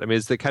next spot. I mean,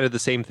 it's kind of the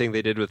same thing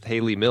they did with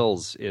Haley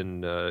Mills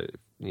in the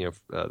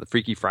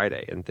Freaky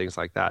Friday and things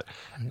like that.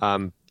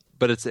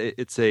 but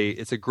it's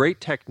a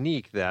great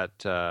technique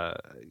that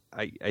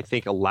I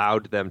think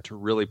allowed them to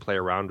really play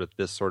around with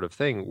this sort of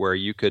thing, where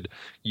you could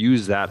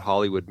use that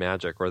Hollywood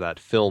magic or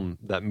that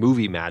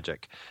movie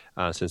magic,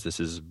 since this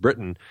is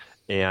Britain,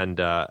 and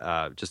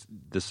just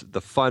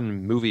the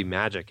fun movie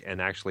magic,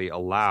 and actually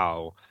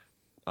allow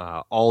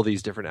all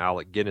these different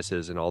Alec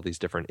Guinnesses and all these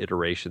different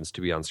iterations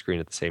to be on screen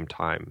at the same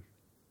time.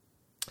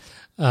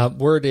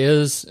 Word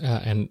is,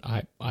 and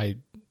I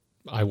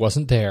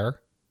wasn't there,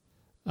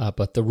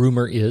 but the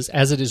rumor is,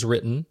 as it is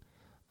written,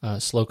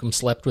 Slocum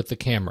slept with the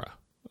camera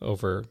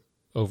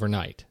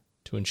overnight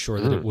to ensure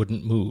that it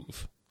wouldn't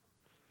move,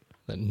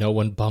 that no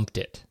one bumped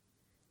it.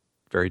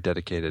 Very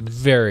dedicated.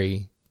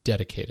 Very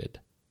dedicated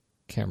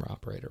camera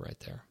operator right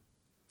there.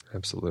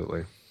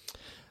 Absolutely.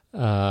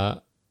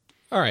 All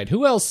right.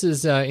 Who else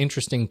is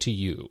interesting to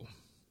you?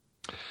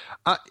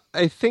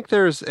 I think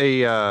there's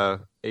a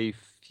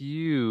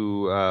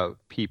few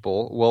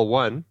people. Well,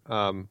 one,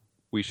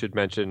 we should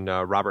mention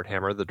Robert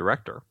Hammer, the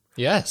director.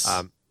 Yes.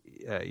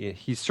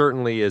 He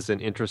certainly is an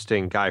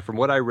interesting guy. From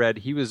what I read,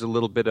 he was a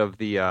little bit of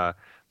the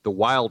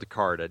wild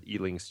card at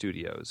Ealing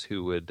Studios,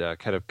 who would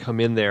kind of come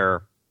in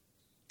there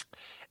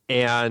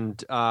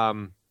and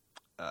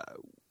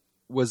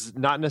was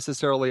not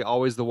necessarily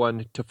always the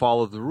one to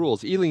follow the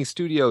rules. Ealing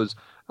Studios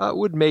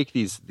would make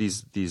these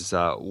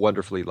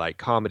wonderfully light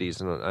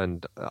comedies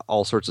and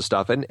all sorts of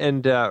stuff,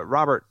 and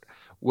Robert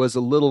was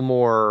a little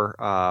more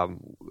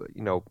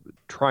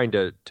trying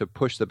to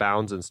push the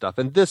bounds and stuff.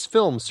 And this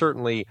film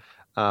certainly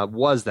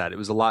was that. It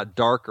was a lot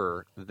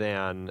darker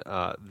than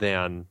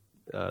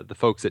the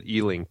folks at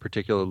Ealing,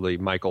 particularly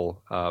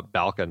Michael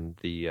Balcon,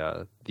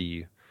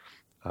 the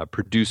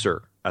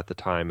producer at the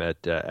time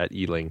at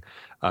Ealing,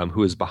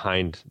 who was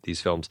behind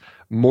these films,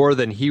 more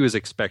than he was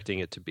expecting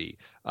it to be.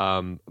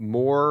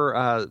 More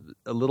a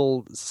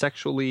little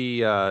sexually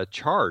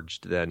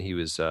charged than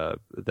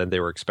than they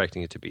were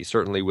expecting it to be.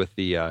 Certainly with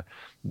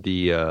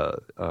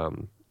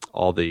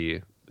all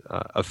the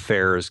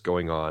affairs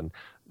going on.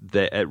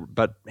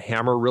 But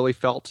Hammer really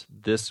felt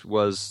this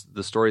was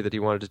the story that he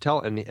wanted to tell,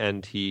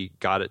 and he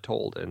got it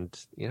told. And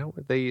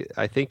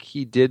I think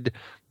he did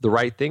the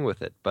right thing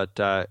with it.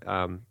 But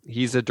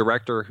he's a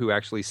director who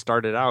actually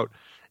started out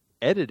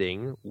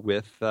editing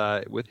with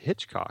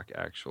Hitchcock,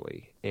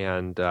 actually,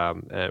 and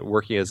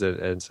working as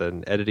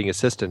an editing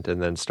assistant,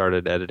 and then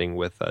started editing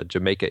with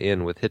Jamaica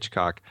Inn with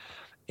Hitchcock.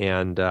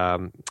 And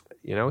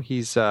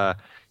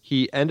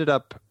he ended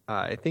up.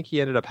 I think he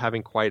ended up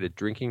having quite a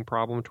drinking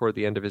problem toward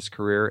the end of his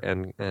career,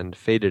 and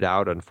faded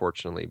out,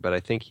 unfortunately. But I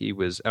think he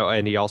was. Oh,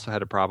 and he also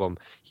had a problem.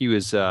 He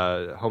was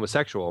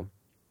homosexual,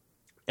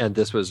 and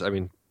this was. I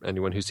mean,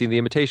 anyone who's seen The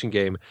Imitation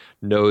Game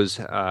knows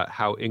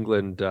how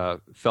England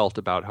felt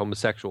about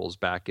homosexuals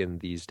back in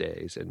these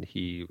days, and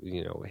he,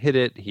 hid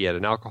it. He had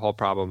an alcohol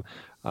problem,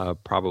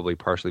 probably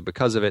partially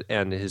because of it,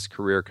 and his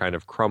career kind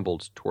of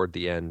crumbled toward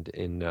the end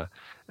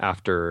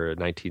after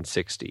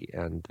 1960,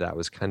 and that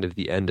was kind of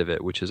the end of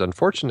it, which is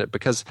unfortunate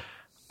because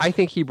I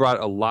think he brought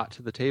a lot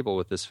to the table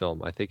with this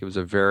film. I think it was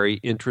a very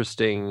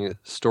interesting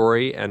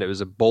story, and it was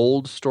a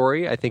bold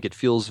story. I think it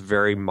feels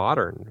very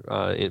modern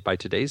by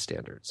today's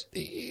standards.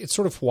 It's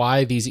sort of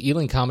why these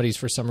Ealing comedies,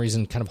 for some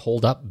reason, kind of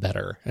hold up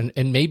better, and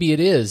maybe it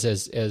is,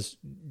 as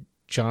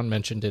John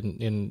mentioned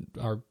in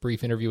our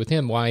brief interview with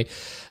him, why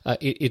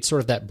it's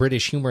sort of that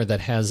British humor that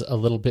has a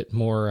little bit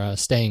more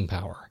staying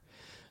power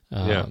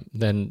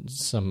than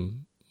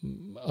some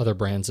other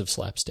brands of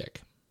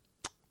slapstick.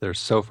 They're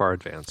so far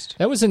advanced.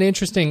 That was an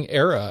interesting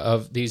era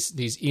of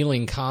these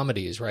Ealing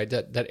comedies, right?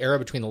 That era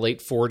between the late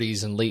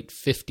 40s and late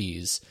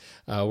 50s,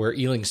 where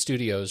Ealing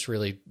Studios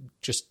really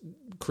just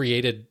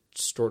created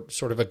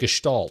sort of a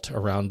gestalt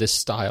around this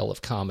style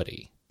of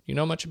comedy. You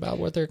know much about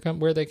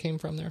where they came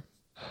from there?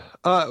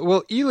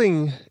 Well,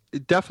 Ealing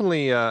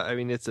definitely. I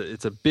mean, it's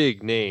a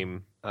big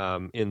name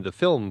in the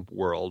film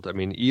world. I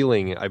mean,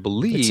 Ealing, I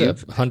believe,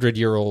 it's a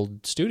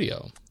 100-year-old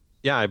studio.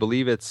 Yeah, I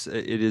believe it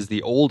is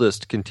the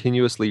oldest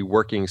continuously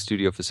working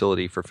studio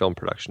facility for film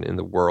production in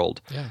the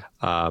world.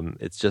 Yeah.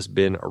 It's just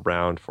been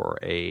around for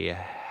a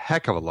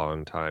heck of a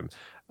long time.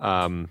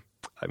 I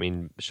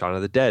mean, Shaun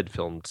of the Dead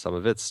filmed some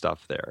of its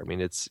stuff there. I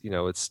mean, it's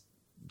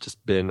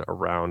just been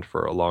around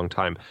for a long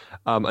time.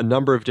 A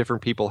number of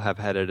different people have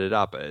headed it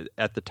up.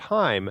 At the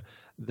time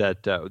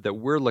that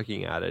we're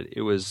looking at it,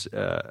 it was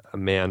a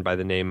man by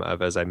the name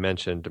of, as I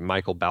mentioned,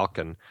 Michael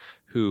Balcon,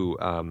 who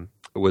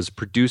was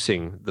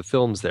producing the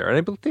films there. And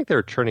I think they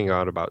were churning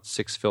out about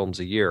 6 films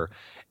a year,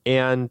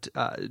 and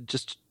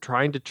just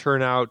trying to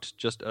churn out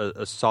just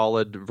a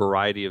solid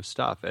variety of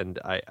stuff. And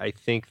I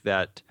think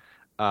that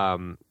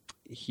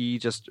he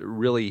just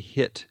really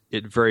hit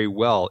it very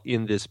well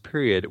in this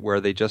period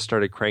where they just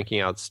started cranking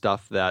out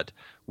stuff that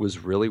was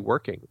really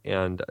working,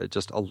 and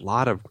just a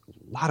lot of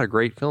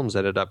great films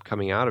ended up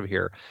coming out of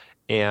here.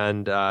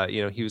 And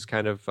he was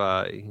kind of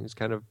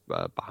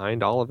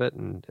behind all of it,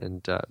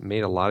 and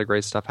made a lot of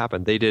great stuff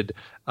happen. They did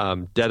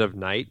Dead of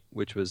Night,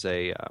 which was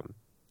a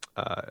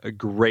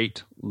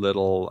great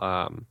little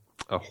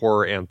a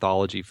horror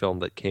anthology film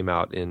that came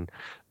out in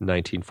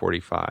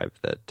 1945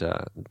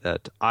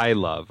 that I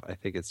love. I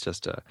think it's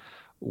just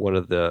one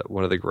of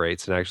the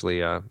greats, and actually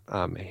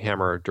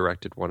Hammer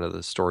directed one of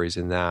the stories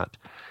in that,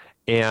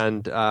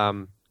 and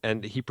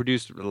he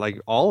produced like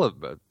all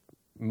of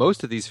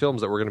most of these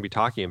films that we're going to be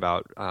talking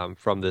about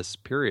from this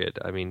period.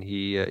 I mean,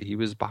 he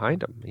was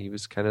behind them. He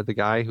was kind of the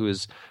guy who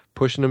was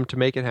pushing them to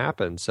make it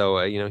happen.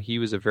 So he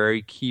was a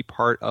very key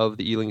part of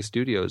the Ealing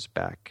Studios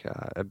back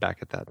at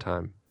that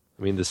time.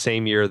 I mean, the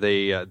same year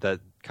that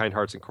Kind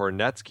Hearts and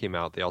Coronets came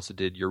out, they also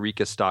did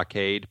Eureka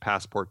Stockade,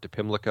 Passport to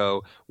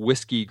Pimlico,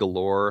 Whiskey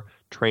Galore,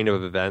 Train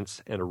of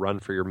Events, and A Run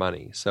for Your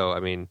Money. So, I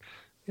mean,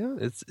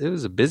 it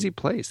was a busy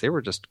place. They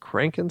were just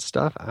cranking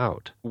stuff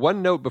out.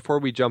 One note before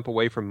we jump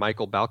away from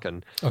Michael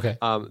Balcon, okay,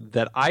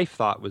 that I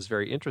thought was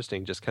very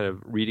interesting, just kind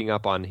of reading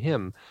up on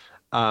him.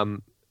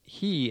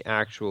 He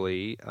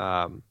actually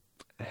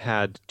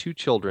had 2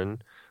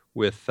 children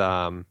with,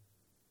 I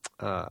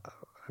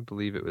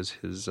believe it was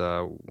his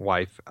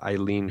wife,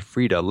 Eileen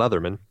Frieda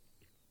Leatherman,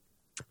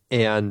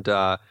 and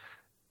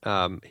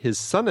his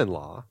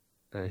son-in-law,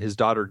 his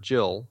daughter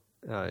Jill,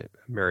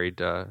 married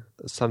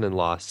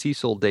son-in-law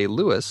Cecil Day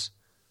Lewis,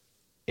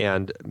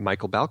 and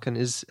Michael Balcon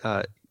is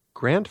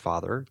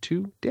grandfather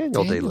to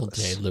Daniel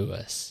Day-Lewis.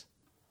 Day-Lewis.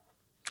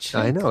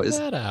 I know. Check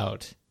that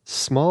out.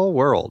 Small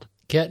world.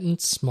 Getting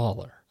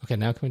smaller. Okay,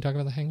 now can we talk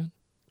about the Hangman?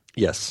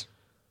 Yes.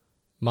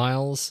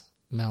 Miles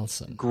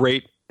Malson.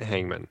 Great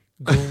hangman.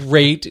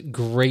 Great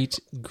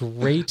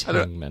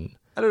hangman.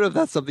 I don't know if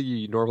that's something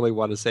you normally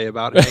want to say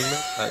about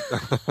hangman,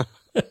 but...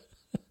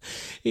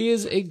 He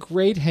is a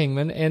great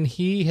hangman, and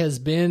he has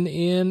been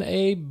in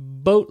a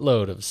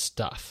boatload of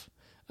stuff.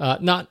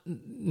 Not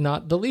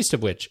the least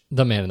of which,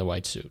 The Man in the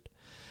White Suit.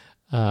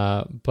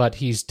 But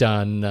he's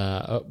done,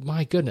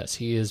 my goodness,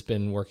 he has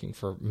been working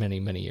for many,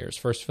 many years.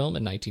 First film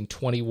in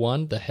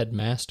 1921, The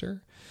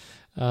Headmaster.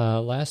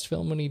 Last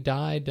film when he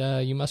died,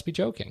 You Must Be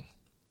Joking,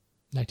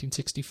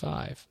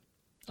 1965.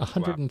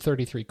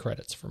 133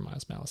 credits for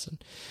Miles Malson.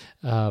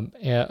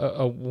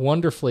 A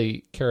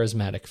wonderfully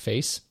charismatic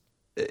face.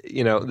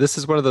 This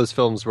is one of those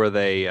films where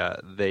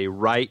they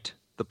write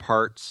the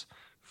parts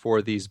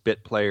for these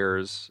bit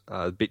players,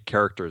 bit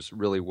characters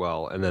really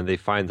well, and then they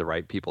find the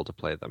right people to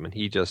play them. And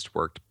he just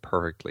worked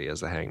perfectly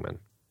as a hangman.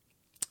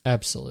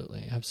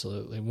 Absolutely.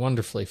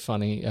 Wonderfully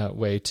funny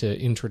way to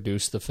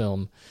introduce the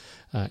film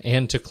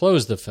and to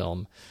close the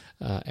film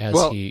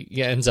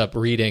he ends up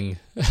reading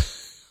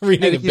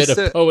a bit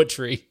of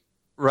poetry.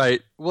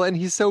 Right. Well, and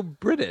he's so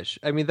British.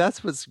 I mean,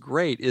 that's what's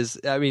great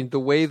the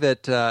way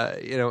that,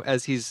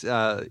 as he's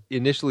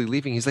initially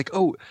leaving, he's like,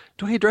 oh,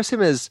 do I address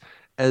him as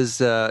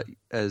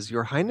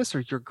Your Highness or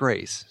Your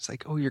Grace? It's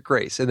like, oh, Your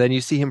Grace. And then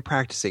you see him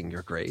practicing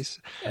Your Grace.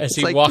 As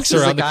he walks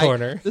around the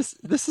corner.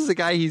 This is a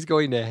guy he's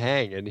going to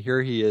hang. And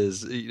here he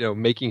is,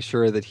 making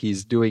sure that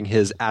he's doing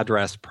his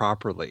address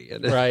properly.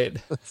 And right.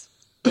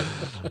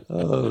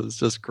 It's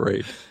just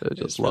great. I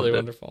just love it. Really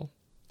wonderful.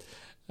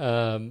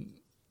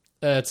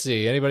 Let's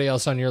see. Anybody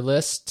else on your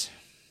list?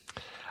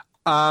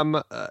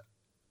 No,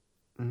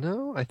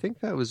 I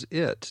think that was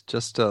it.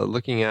 Just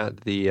looking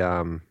at the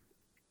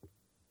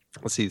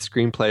let's see, the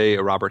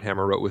screenplay Robert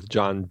Hammer wrote with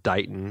John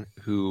Dighton,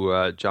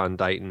 who John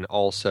Dighton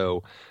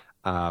also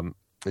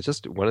is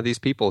just one of these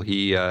people.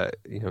 He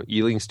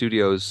Ealing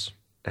Studios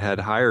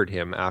had hired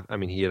him.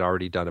 He had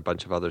already done a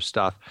bunch of other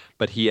stuff,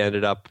 but he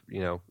ended up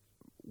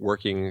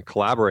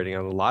collaborating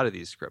on a lot of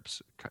these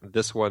scripts.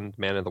 This one,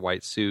 Man in the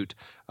White Suit,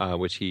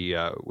 which he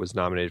was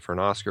nominated for an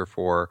Oscar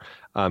for.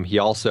 He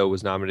also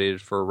was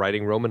nominated for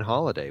writing Roman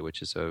Holiday,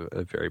 which is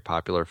a very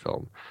popular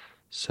film.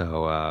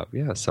 So,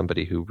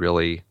 somebody who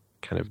really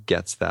kind of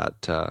gets that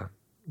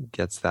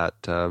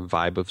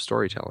vibe of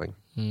storytelling.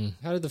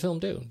 How did the film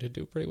do? Did it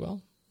do pretty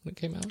well when it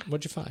came out?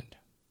 What'd you find?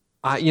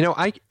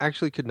 I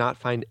actually could not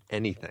find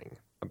anything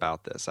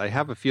about this. I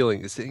have a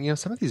feeling,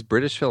 some of these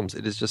British films,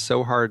 it is just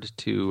so hard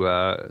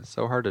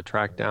to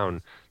track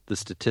down the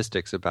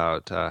statistics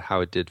about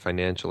how it did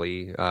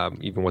financially,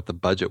 even what the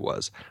budget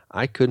was.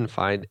 I couldn't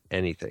find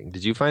anything.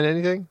 Did you find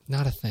anything?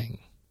 Not a thing.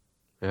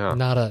 Yeah.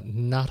 Not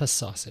a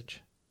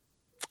sausage.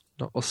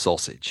 Not a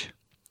sausage.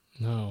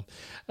 No.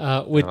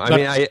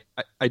 I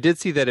did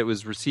see that it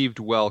was received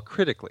well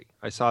critically.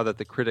 I saw that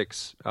the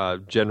critics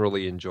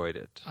generally enjoyed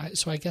it.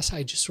 So I guess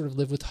I just sort of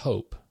live with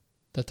hope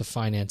that the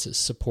finances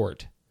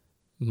support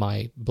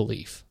my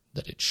belief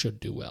that it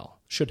should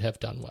have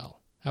done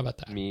well. How about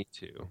that? Me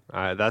too.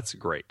 That's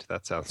great.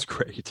 That sounds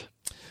great.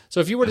 So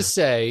if you were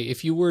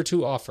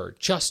to offer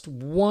just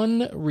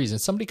one reason,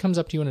 somebody comes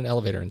up to you in an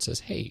elevator and says,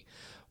 hey,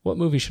 what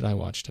movie should I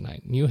watch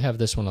tonight? And you have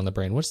this one on the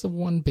brain. What's the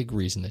one big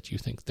reason that you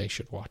think they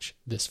should watch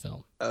this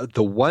film?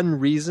 The one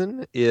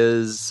reason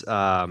is,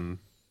 I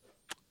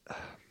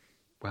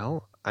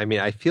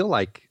feel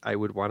like I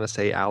would want to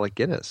say Alec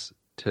Guinness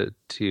to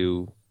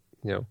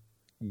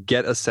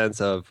get a sense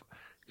of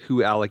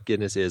who Alec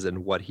Guinness is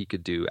and what he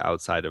could do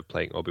outside of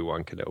playing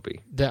Obi-Wan Kenobi.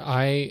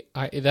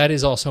 That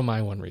is also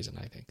my one reason,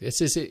 I think.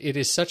 It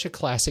is such a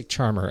classic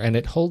charmer, and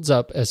it holds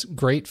up as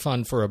great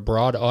fun for a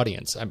broad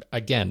audience.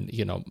 Again,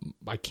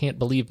 I can't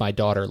believe my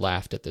daughter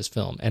laughed at this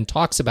film and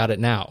talks about it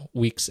now,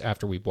 weeks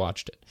after we've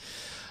watched it.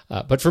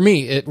 But for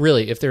me, it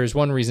really, if there is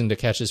one reason to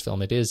catch this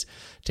film, it is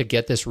to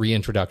get this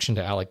reintroduction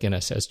to Alec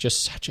Guinness as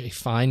just such a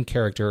fine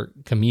character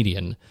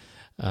comedian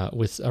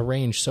with a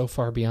range so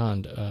far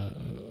beyond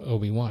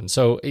Obi-Wan.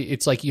 So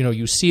it's like,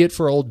 you see it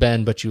for old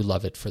Ben, but you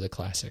love it for the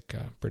classic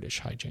British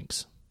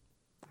hijinks.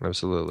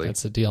 Absolutely.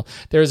 That's the deal.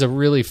 There's a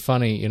really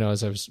funny,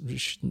 as I was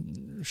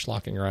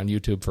schlocking around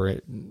YouTube for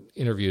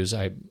interviews,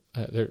 I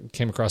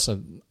came across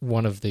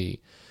one of the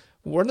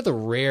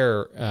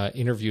rare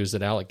interviews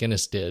that Alec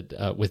Guinness did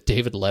with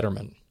David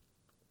Letterman.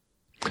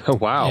 Oh,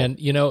 wow. And,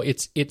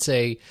 it's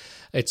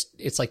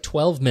like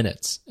 12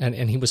 minutes,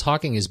 and he was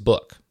hawking his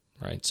book.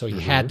 Right, so he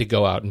had to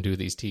go out and do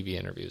these TV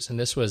interviews,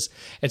 and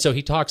so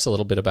he talks a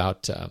little bit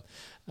about,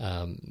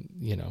 about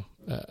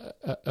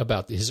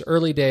his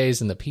early days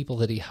and the people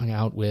that he hung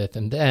out with,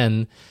 and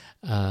then,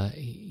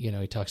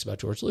 he talks about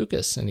George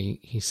Lucas, and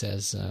he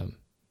says,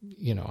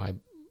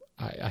 I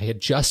had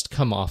just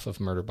come off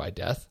of Murder by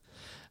Death,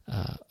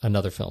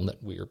 another film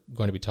that we are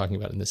going to be talking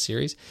about in this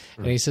series,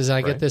 and he says,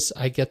 I get this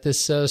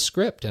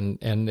script,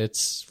 and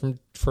it's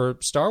for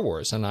Star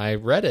Wars, and I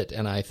read it,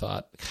 and I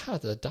thought,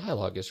 God, the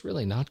dialogue is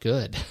really not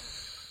good.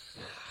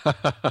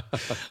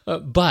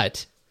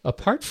 But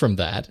apart from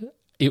that,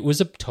 it was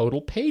a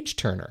total page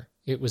turner.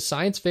 It was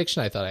science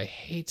fiction. I thought, I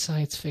hate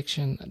science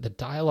fiction. The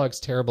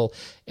dialogue's terrible,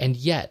 and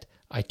yet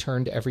I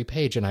turned every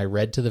page and I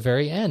read to the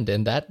very end,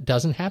 and that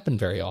doesn't happen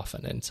very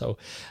often. And so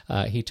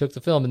he took the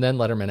film, and then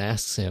Letterman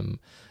asks him,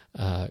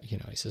 he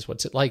says,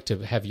 what's it like to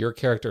have your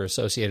character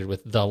associated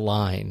with the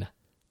line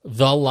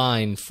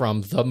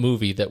from the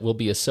movie that will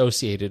be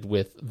associated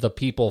with the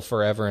people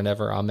forever and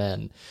ever,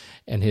 amen.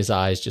 And his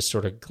eyes just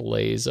sort of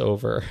glaze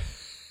over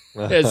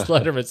as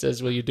Letterman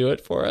says, will you do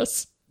it for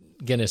us?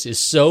 Guinness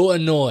is so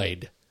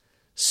annoyed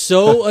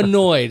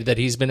that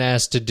he's been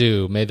asked to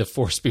do May the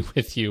Force Be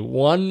With You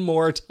one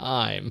more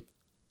time.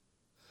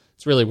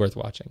 It's really worth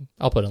watching.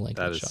 I'll put a link.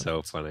 That is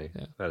so funny.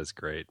 Yeah. That is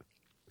great.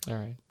 All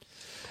right.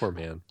 Poor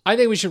man. I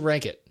think we should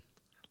rank it.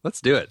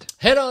 Let's do it.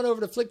 Head on over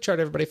to Flickchart,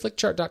 everybody.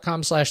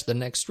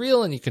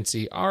 Flickchart.com/thenextreel, and you can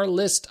see our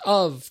list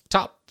of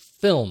top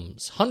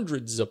films,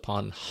 hundreds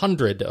upon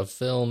hundred of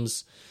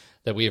films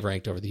that we have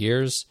ranked over the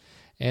years,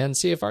 and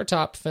see if our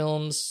top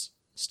films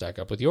stack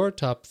up with your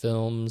top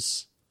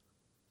films.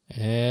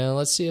 And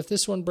let's see if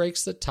this one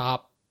breaks the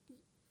top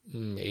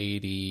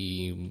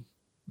 81.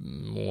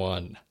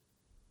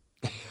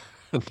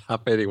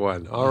 Top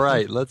 81. All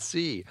right, let's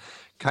see.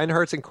 Kind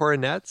Hearts and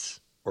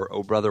Coronets or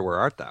Oh Brother, Where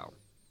Art Thou?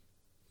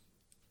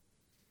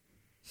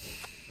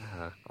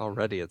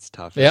 Already it's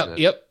tough. Isn't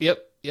it? Yep.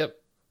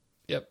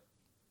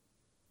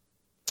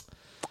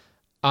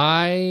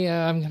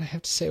 I'm going to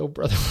have to say Oh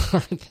Brother,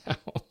 Where Art Thou?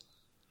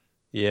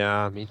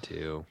 Yeah, me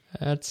too.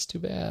 That's too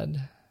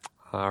bad.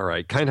 All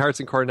right. Kind Hearts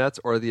and Coronets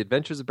or The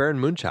Adventures of Baron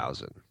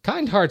Munchausen?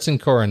 Kind Hearts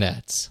and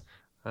Coronets.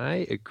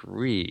 I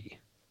agree.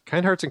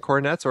 Kind Hearts and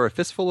Coronets or A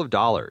Fistful of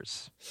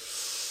Dollars?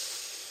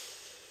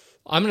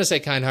 I'm going to say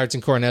Kind Hearts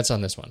and Coronets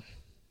on this one.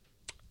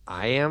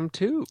 I am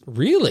too.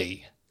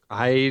 Really?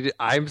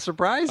 I'm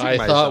surprising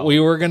myself. I thought we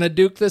were going to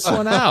duke this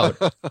one out.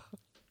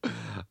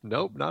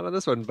 Nope, not on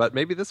this one, but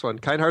maybe this one.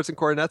 Kind Hearts and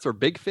Coronets or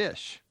Big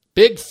Fish?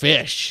 Big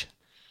Fish.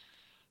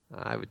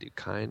 I would do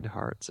Kind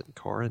Hearts and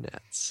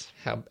Coronets.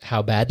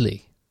 How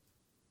badly?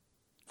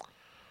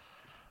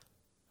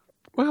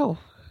 Well,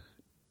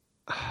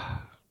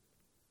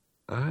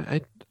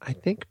 I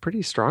think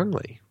pretty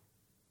strongly.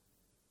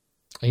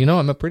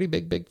 I'm a pretty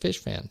big Fish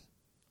fan.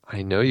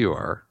 I know you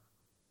are.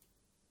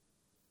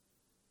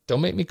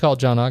 Don't make me call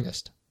John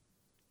August.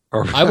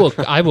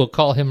 I will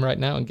call him right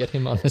now and get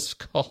him on this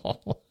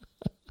call.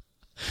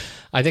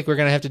 I think we're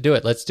going to have to do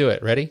it. Let's do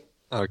it. Ready?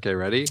 Okay,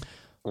 ready?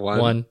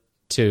 One,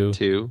 two,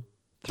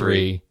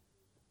 three.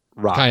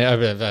 Rock.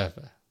 I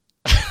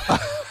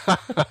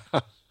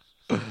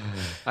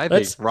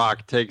think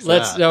Rock takes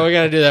that. No, we're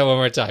going to do that one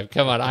more time.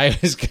 Come on.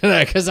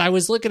 Because I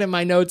was looking at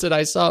my notes and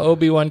I saw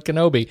Obi-Wan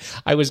Kenobi.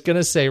 I was going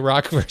to say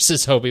Rock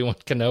versus Obi-Wan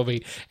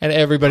Kenobi, and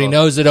everybody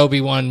knows that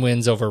Obi-Wan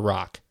wins over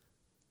Rock.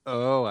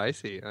 Oh, I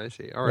see. All right,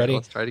 ready?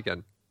 Let's try it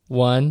again.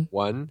 One,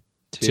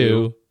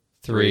 two,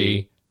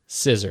 three,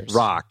 scissors.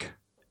 Rock.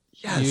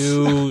 Yes.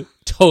 You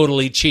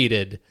totally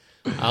cheated.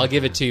 I'll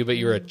give it to you, but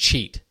you're a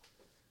cheat.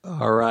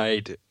 All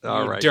right.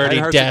 Dirty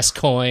desk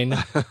coin.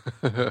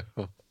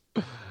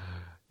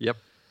 Yep.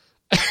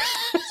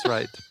 That's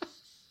right.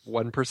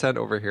 1%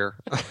 over here.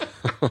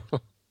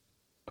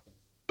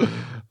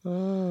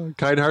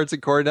 Kind Hearts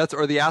and Coronets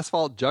or The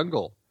Asphalt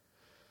Jungle?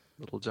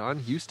 Little John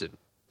Huston.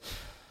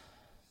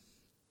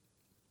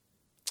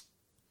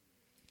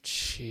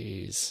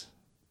 Jeez.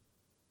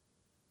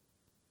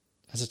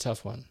 That's a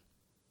tough one.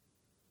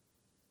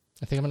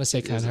 I think I'm going to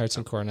say Kind Hearts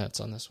and Coronets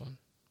on this one.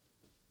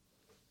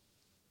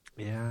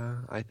 Yeah,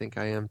 I think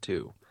I am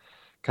too.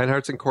 Kind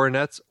Hearts and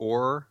Coronets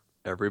or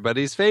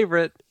Everybody's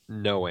favorite,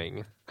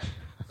 knowing.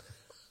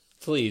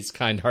 Please,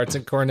 kind hearts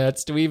and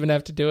cornets. Do we even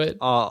have to do it?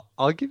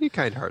 I'll give you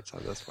kind hearts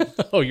on this one.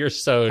 Oh, you're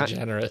so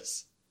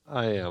generous.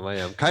 I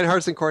am. Kind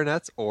hearts and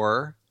cornets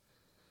or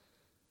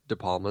De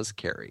Palma's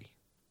Carrie.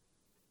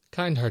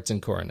 Kind hearts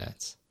and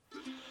coronets.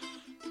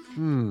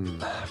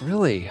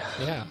 Really?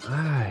 Yeah.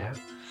 I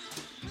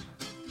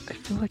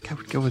feel like I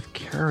would go with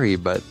Carrie,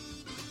 but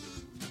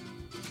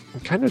I'm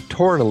kind of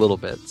torn a little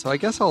bit. So I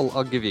guess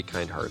I'll give you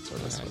kind hearts on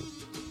this one.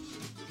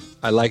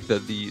 I like the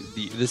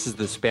this is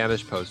the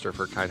Spanish poster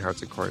for Kind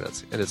Hearts and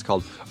Coronets, and it's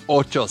called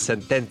Ocho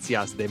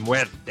Sentencias de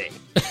Muerte.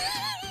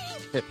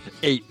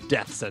 8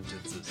 death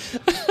sentences.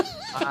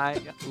 I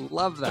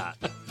love that.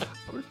 I'm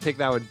going to take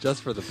that one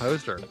just for the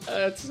poster.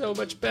 That's so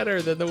much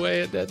better than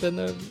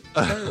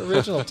the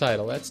original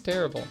title. That's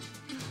terrible.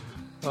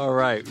 All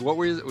right. What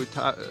were we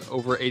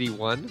over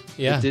 81?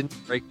 Yeah. It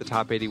didn't break the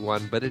top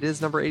 81, but it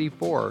is number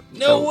 84.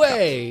 No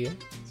way.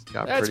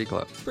 Got That's pretty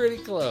close. Pretty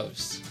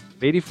close.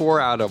 84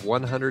 out of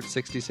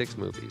 166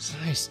 movies.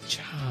 Nice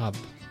job.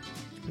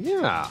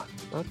 Yeah.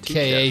 Not too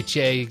bad.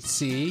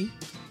 KHAC.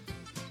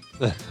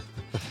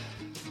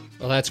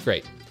 Well, that's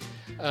great.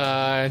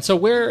 And so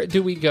where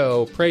do we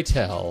go, pray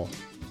tell,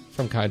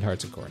 from Kind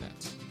Hearts and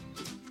Coronets?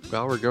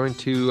 Well, we're going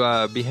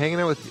to be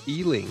hanging out with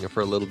Ealing for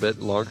a little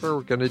bit longer.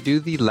 We're going to do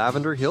the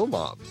Lavender Hill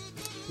Mob.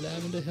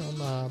 Lavender Hill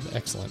Mob.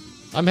 Excellent.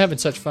 I'm having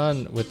such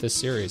fun with this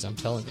series, I'm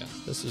telling you.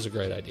 This is a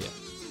great idea.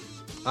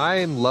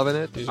 I'm loving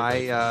it.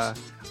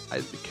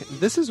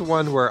 This is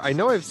one where I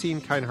know I've seen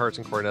Kind Hearts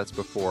and Coronets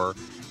before,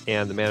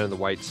 and The Man in the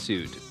White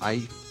Suit.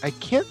 I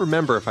can't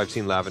remember if I've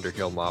seen Lavender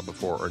Hill Mob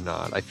before or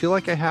not. I feel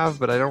like I have,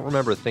 but I don't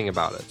remember a thing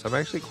about it. So I'm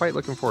actually quite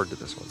looking forward to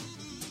this one.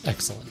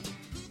 Excellent.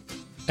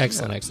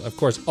 Excellent. Of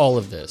course, all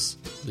of this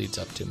leads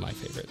up to my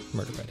favorite,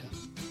 Murder by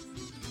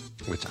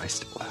Death. Which I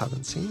still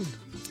haven't seen.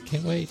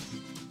 Can't wait.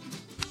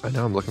 I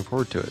know, I'm looking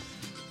forward to it.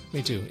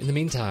 Me too. In the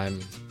meantime,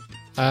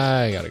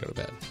 I gotta go to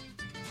bed.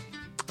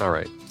 All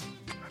right.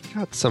 I've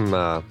got some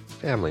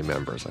family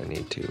members I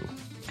need to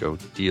go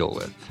deal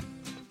with.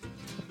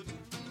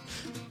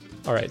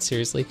 All right,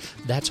 seriously,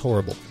 that's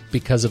horrible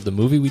because of the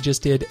movie we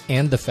just did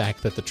and the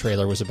fact that the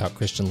trailer was about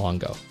Christian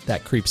Longo.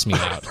 That creeps me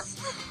out.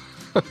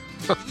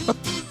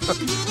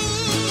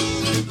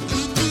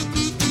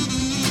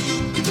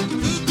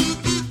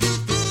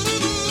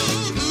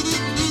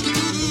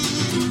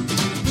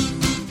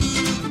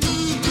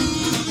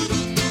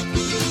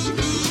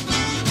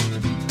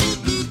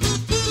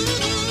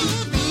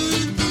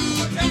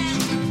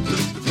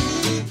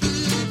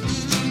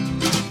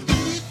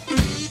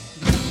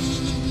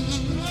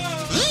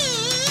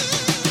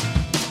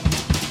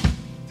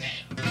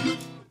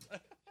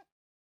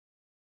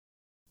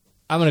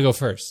 I'm going to go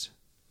first.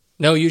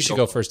 No, you should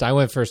go first. I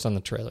went first on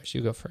the trailers.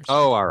 You go first.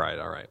 Oh, all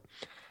right.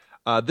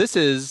 This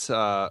is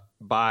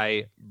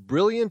by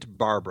Brilliant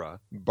Barbara,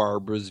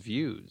 Barbara's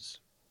Views.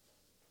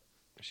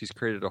 She's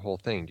created a whole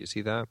thing. Do you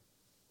see that?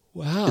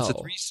 Wow.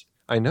 It's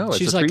I know.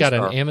 She's like got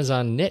an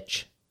Amazon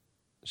niche.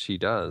 She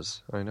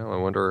does. I know. I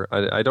wonder.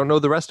 I don't know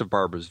the rest of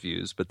Barbara's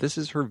views, but this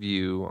is her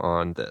view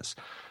on this.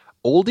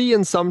 Oldie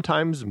and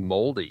sometimes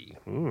moldy.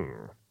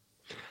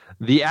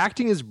 The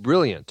acting is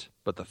brilliant,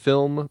 but the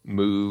film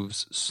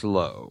moves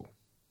slow.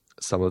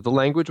 Some of the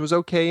language was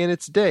okay in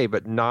its day,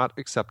 but not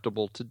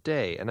acceptable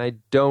today. And I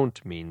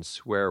don't mean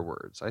swear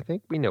words. I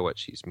think we know what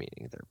she's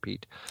meaning there,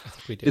 Pete. I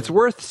think we do. It's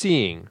worth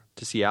seeing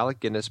to see Alec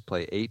Guinness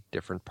play 8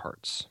 different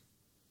parts.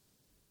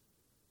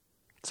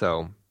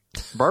 So,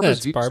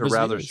 Barbara's views are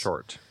rather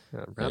short.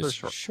 Yeah, rather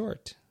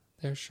short.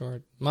 They're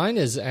short. Mine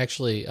is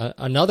actually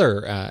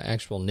another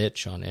actual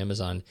niche on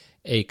Amazon.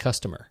 A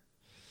Customer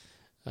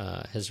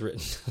has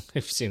written.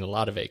 I've seen a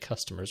lot of A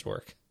Customer's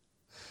work.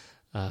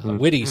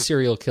 Witty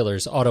serial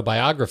killer's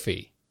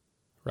autobiography,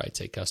 writes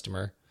A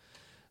Customer.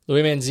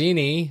 Louis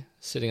Manzini,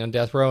 sitting on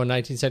death row in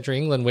 19th century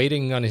England,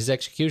 waiting on his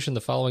execution the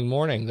following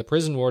morning. The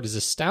prison ward is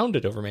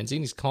astounded over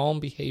Manzini's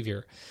calm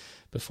behavior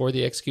before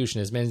the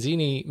execution as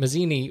Mazzini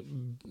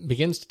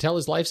begins to tell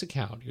his life's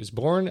account. He was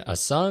born a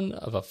son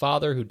of a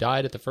father who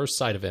died at the first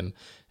sight of him,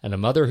 and a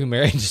mother who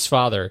married his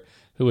father,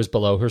 who was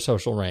below her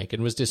social rank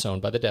and was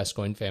disowned by the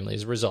Gascoigne family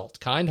as a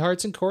result. Kind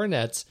Hearts and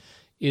Coronets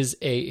is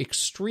a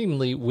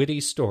extremely witty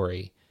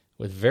story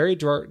with very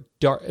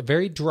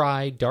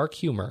dry, dark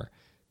humor,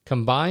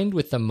 combined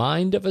with the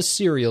mind of a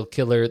serial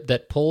killer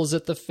that pulls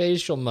at the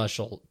facial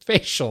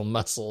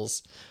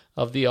muscles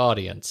of the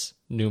audience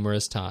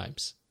numerous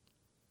times.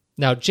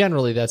 Now,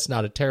 generally, that's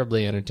not a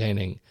terribly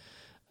entertaining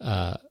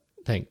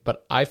thing,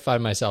 but I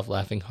find myself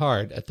laughing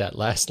hard at that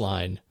last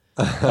line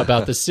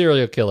about the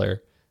serial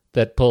killer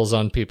that pulls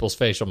on people's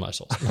facial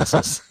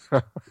muscles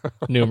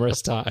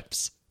numerous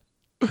times.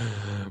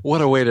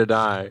 What a way to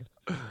die.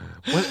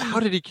 How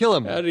did he kill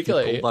him? How did he kill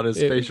him? He pulled on his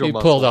facial muscles.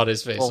 He pulled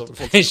on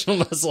his facial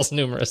muscles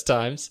numerous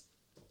times.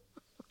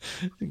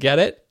 Get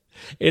it?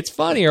 It's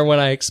funnier when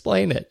I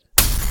explain it.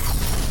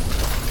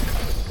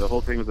 The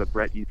whole thing was that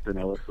Bret Easton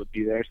Ellis would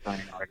be there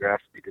signing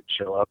autographs. He could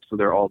show up, so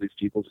there are all these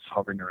people just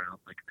hovering around,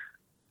 like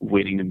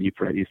waiting to meet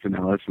Bret Easton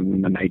Ellis, and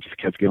then the night just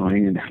kept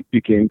going, and it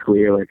became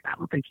clear, like, I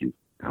don't think he's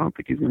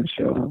going to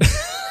show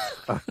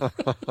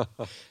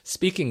up.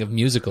 Speaking of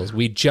musicals,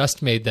 we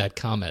just made that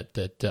comment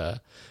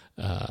that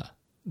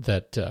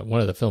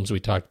one of the films we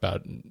talked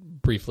about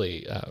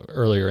briefly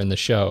earlier in the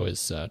show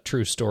is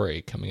True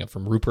Story, coming up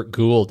from Rupert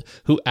Gould,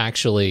 who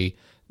actually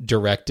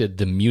directed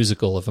the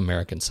musical of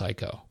American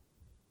Psycho.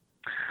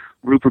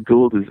 Rupert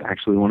Gould is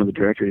actually one of the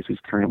directors who's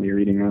currently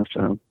reading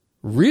Rothschild.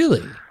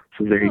 Really?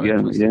 So there you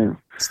go. Yeah.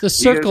 It's the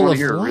circle of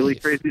hear life. A really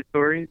crazy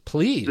story?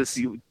 Please.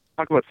 You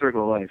talk about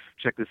circle of life.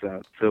 Check this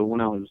out. So when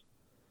I was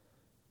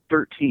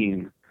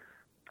 13,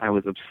 I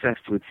was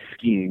obsessed with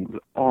skiing. It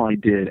was all I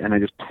did, and I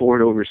just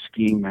poured over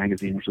Skiing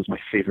Magazine, which was my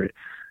favorite.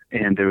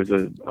 And there was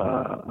a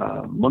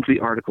monthly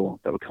article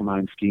that would come out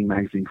in Skiing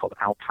Magazine called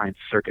Alpine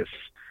Circus,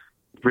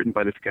 written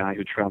by this guy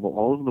who traveled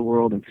all over the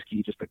world and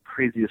ski just the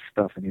craziest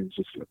stuff. And he was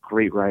just a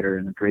great writer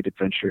and a great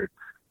adventurer.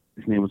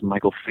 His name was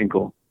Michael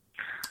Finkel.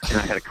 And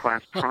I had a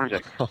class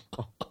project.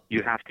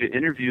 You have to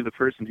interview the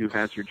person who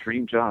has your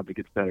dream job. It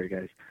gets better,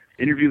 guys.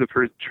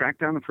 Track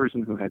down the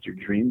person who has your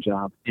dream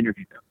job,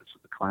 interview them. This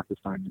was the class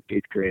assignment in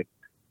 8th grade.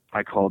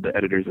 I called the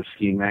editors of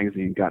Skiing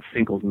Magazine, got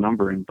Finkel's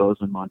number in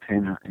Bozeman,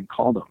 Montana, and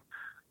called him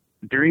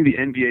during the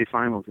NBA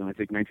Finals in, I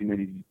think,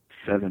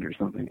 1997 or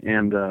something,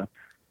 and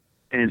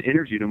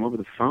interviewed him over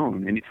the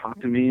phone. And he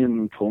talked to me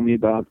and told me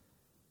about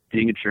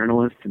being a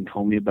journalist and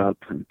told me about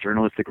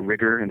journalistic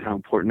rigor and how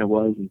important it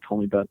was, and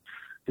told me about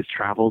his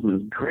travels, and it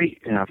was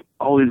great. And I've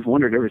always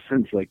wondered ever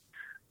since, like, I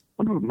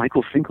wonder what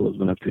Michael Finkel has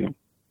been up to.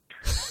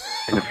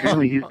 And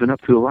apparently he's been up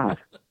to a lot.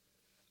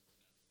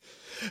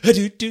 Yeah.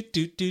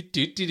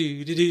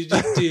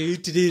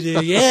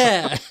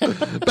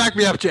 Back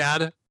me up,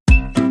 Chad.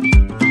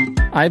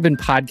 I've been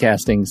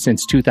podcasting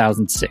since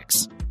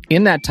 2006.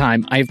 In that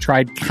time, I've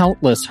tried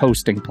countless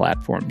hosting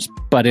platforms.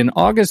 But in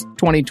August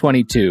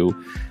 2022,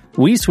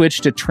 we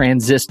switched to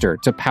Transistor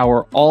to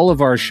power all of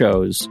our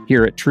shows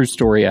here at True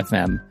Story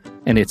FM,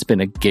 and it's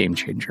been a game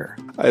changer.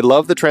 I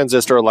love that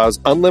Transistor allows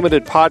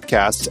unlimited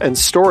podcasts and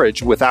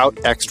storage without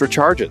extra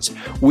charges.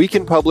 We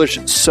can publish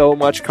so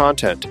much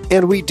content,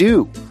 and we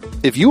do.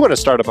 If you want to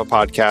start up a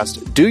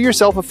podcast, do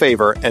yourself a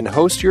favor and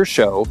host your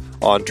show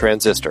on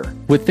Transistor.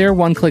 With their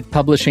one-click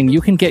publishing, you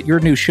can get your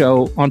new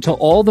show onto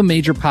all the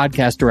major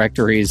podcast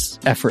directories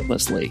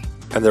effortlessly.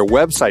 And their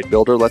website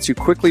builder lets you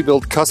quickly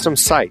build custom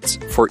sites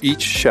for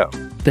each show.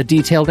 The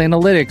detailed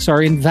analytics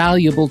are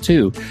invaluable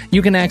too.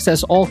 You can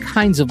access all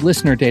kinds of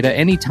listener data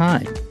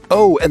anytime.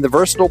 Oh, and the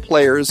versatile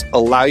players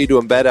allow you to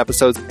embed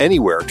episodes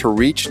anywhere to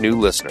reach new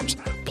listeners.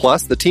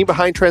 Plus, the team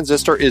behind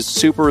Transistor is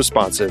super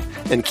responsive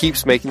and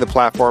keeps making the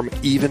platform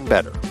even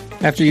better.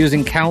 After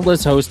using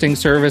countless hosting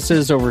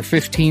services over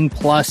 15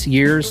 plus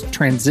years,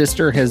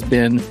 Transistor has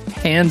been,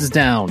 hands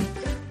down,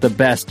 the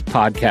best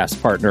podcast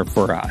partner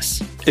for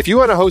us. If you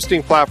want a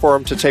hosting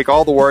platform to take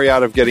all the worry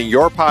out of getting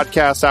your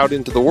podcast out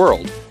into the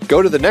world,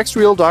 go to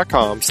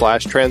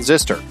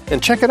thenextreel.com/transistor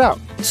and check it out.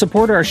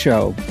 Support our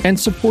show and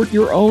support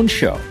your own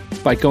show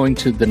by going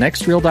to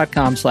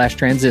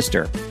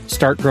thenextreel.com/transistor.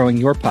 Start growing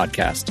your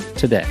podcast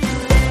today.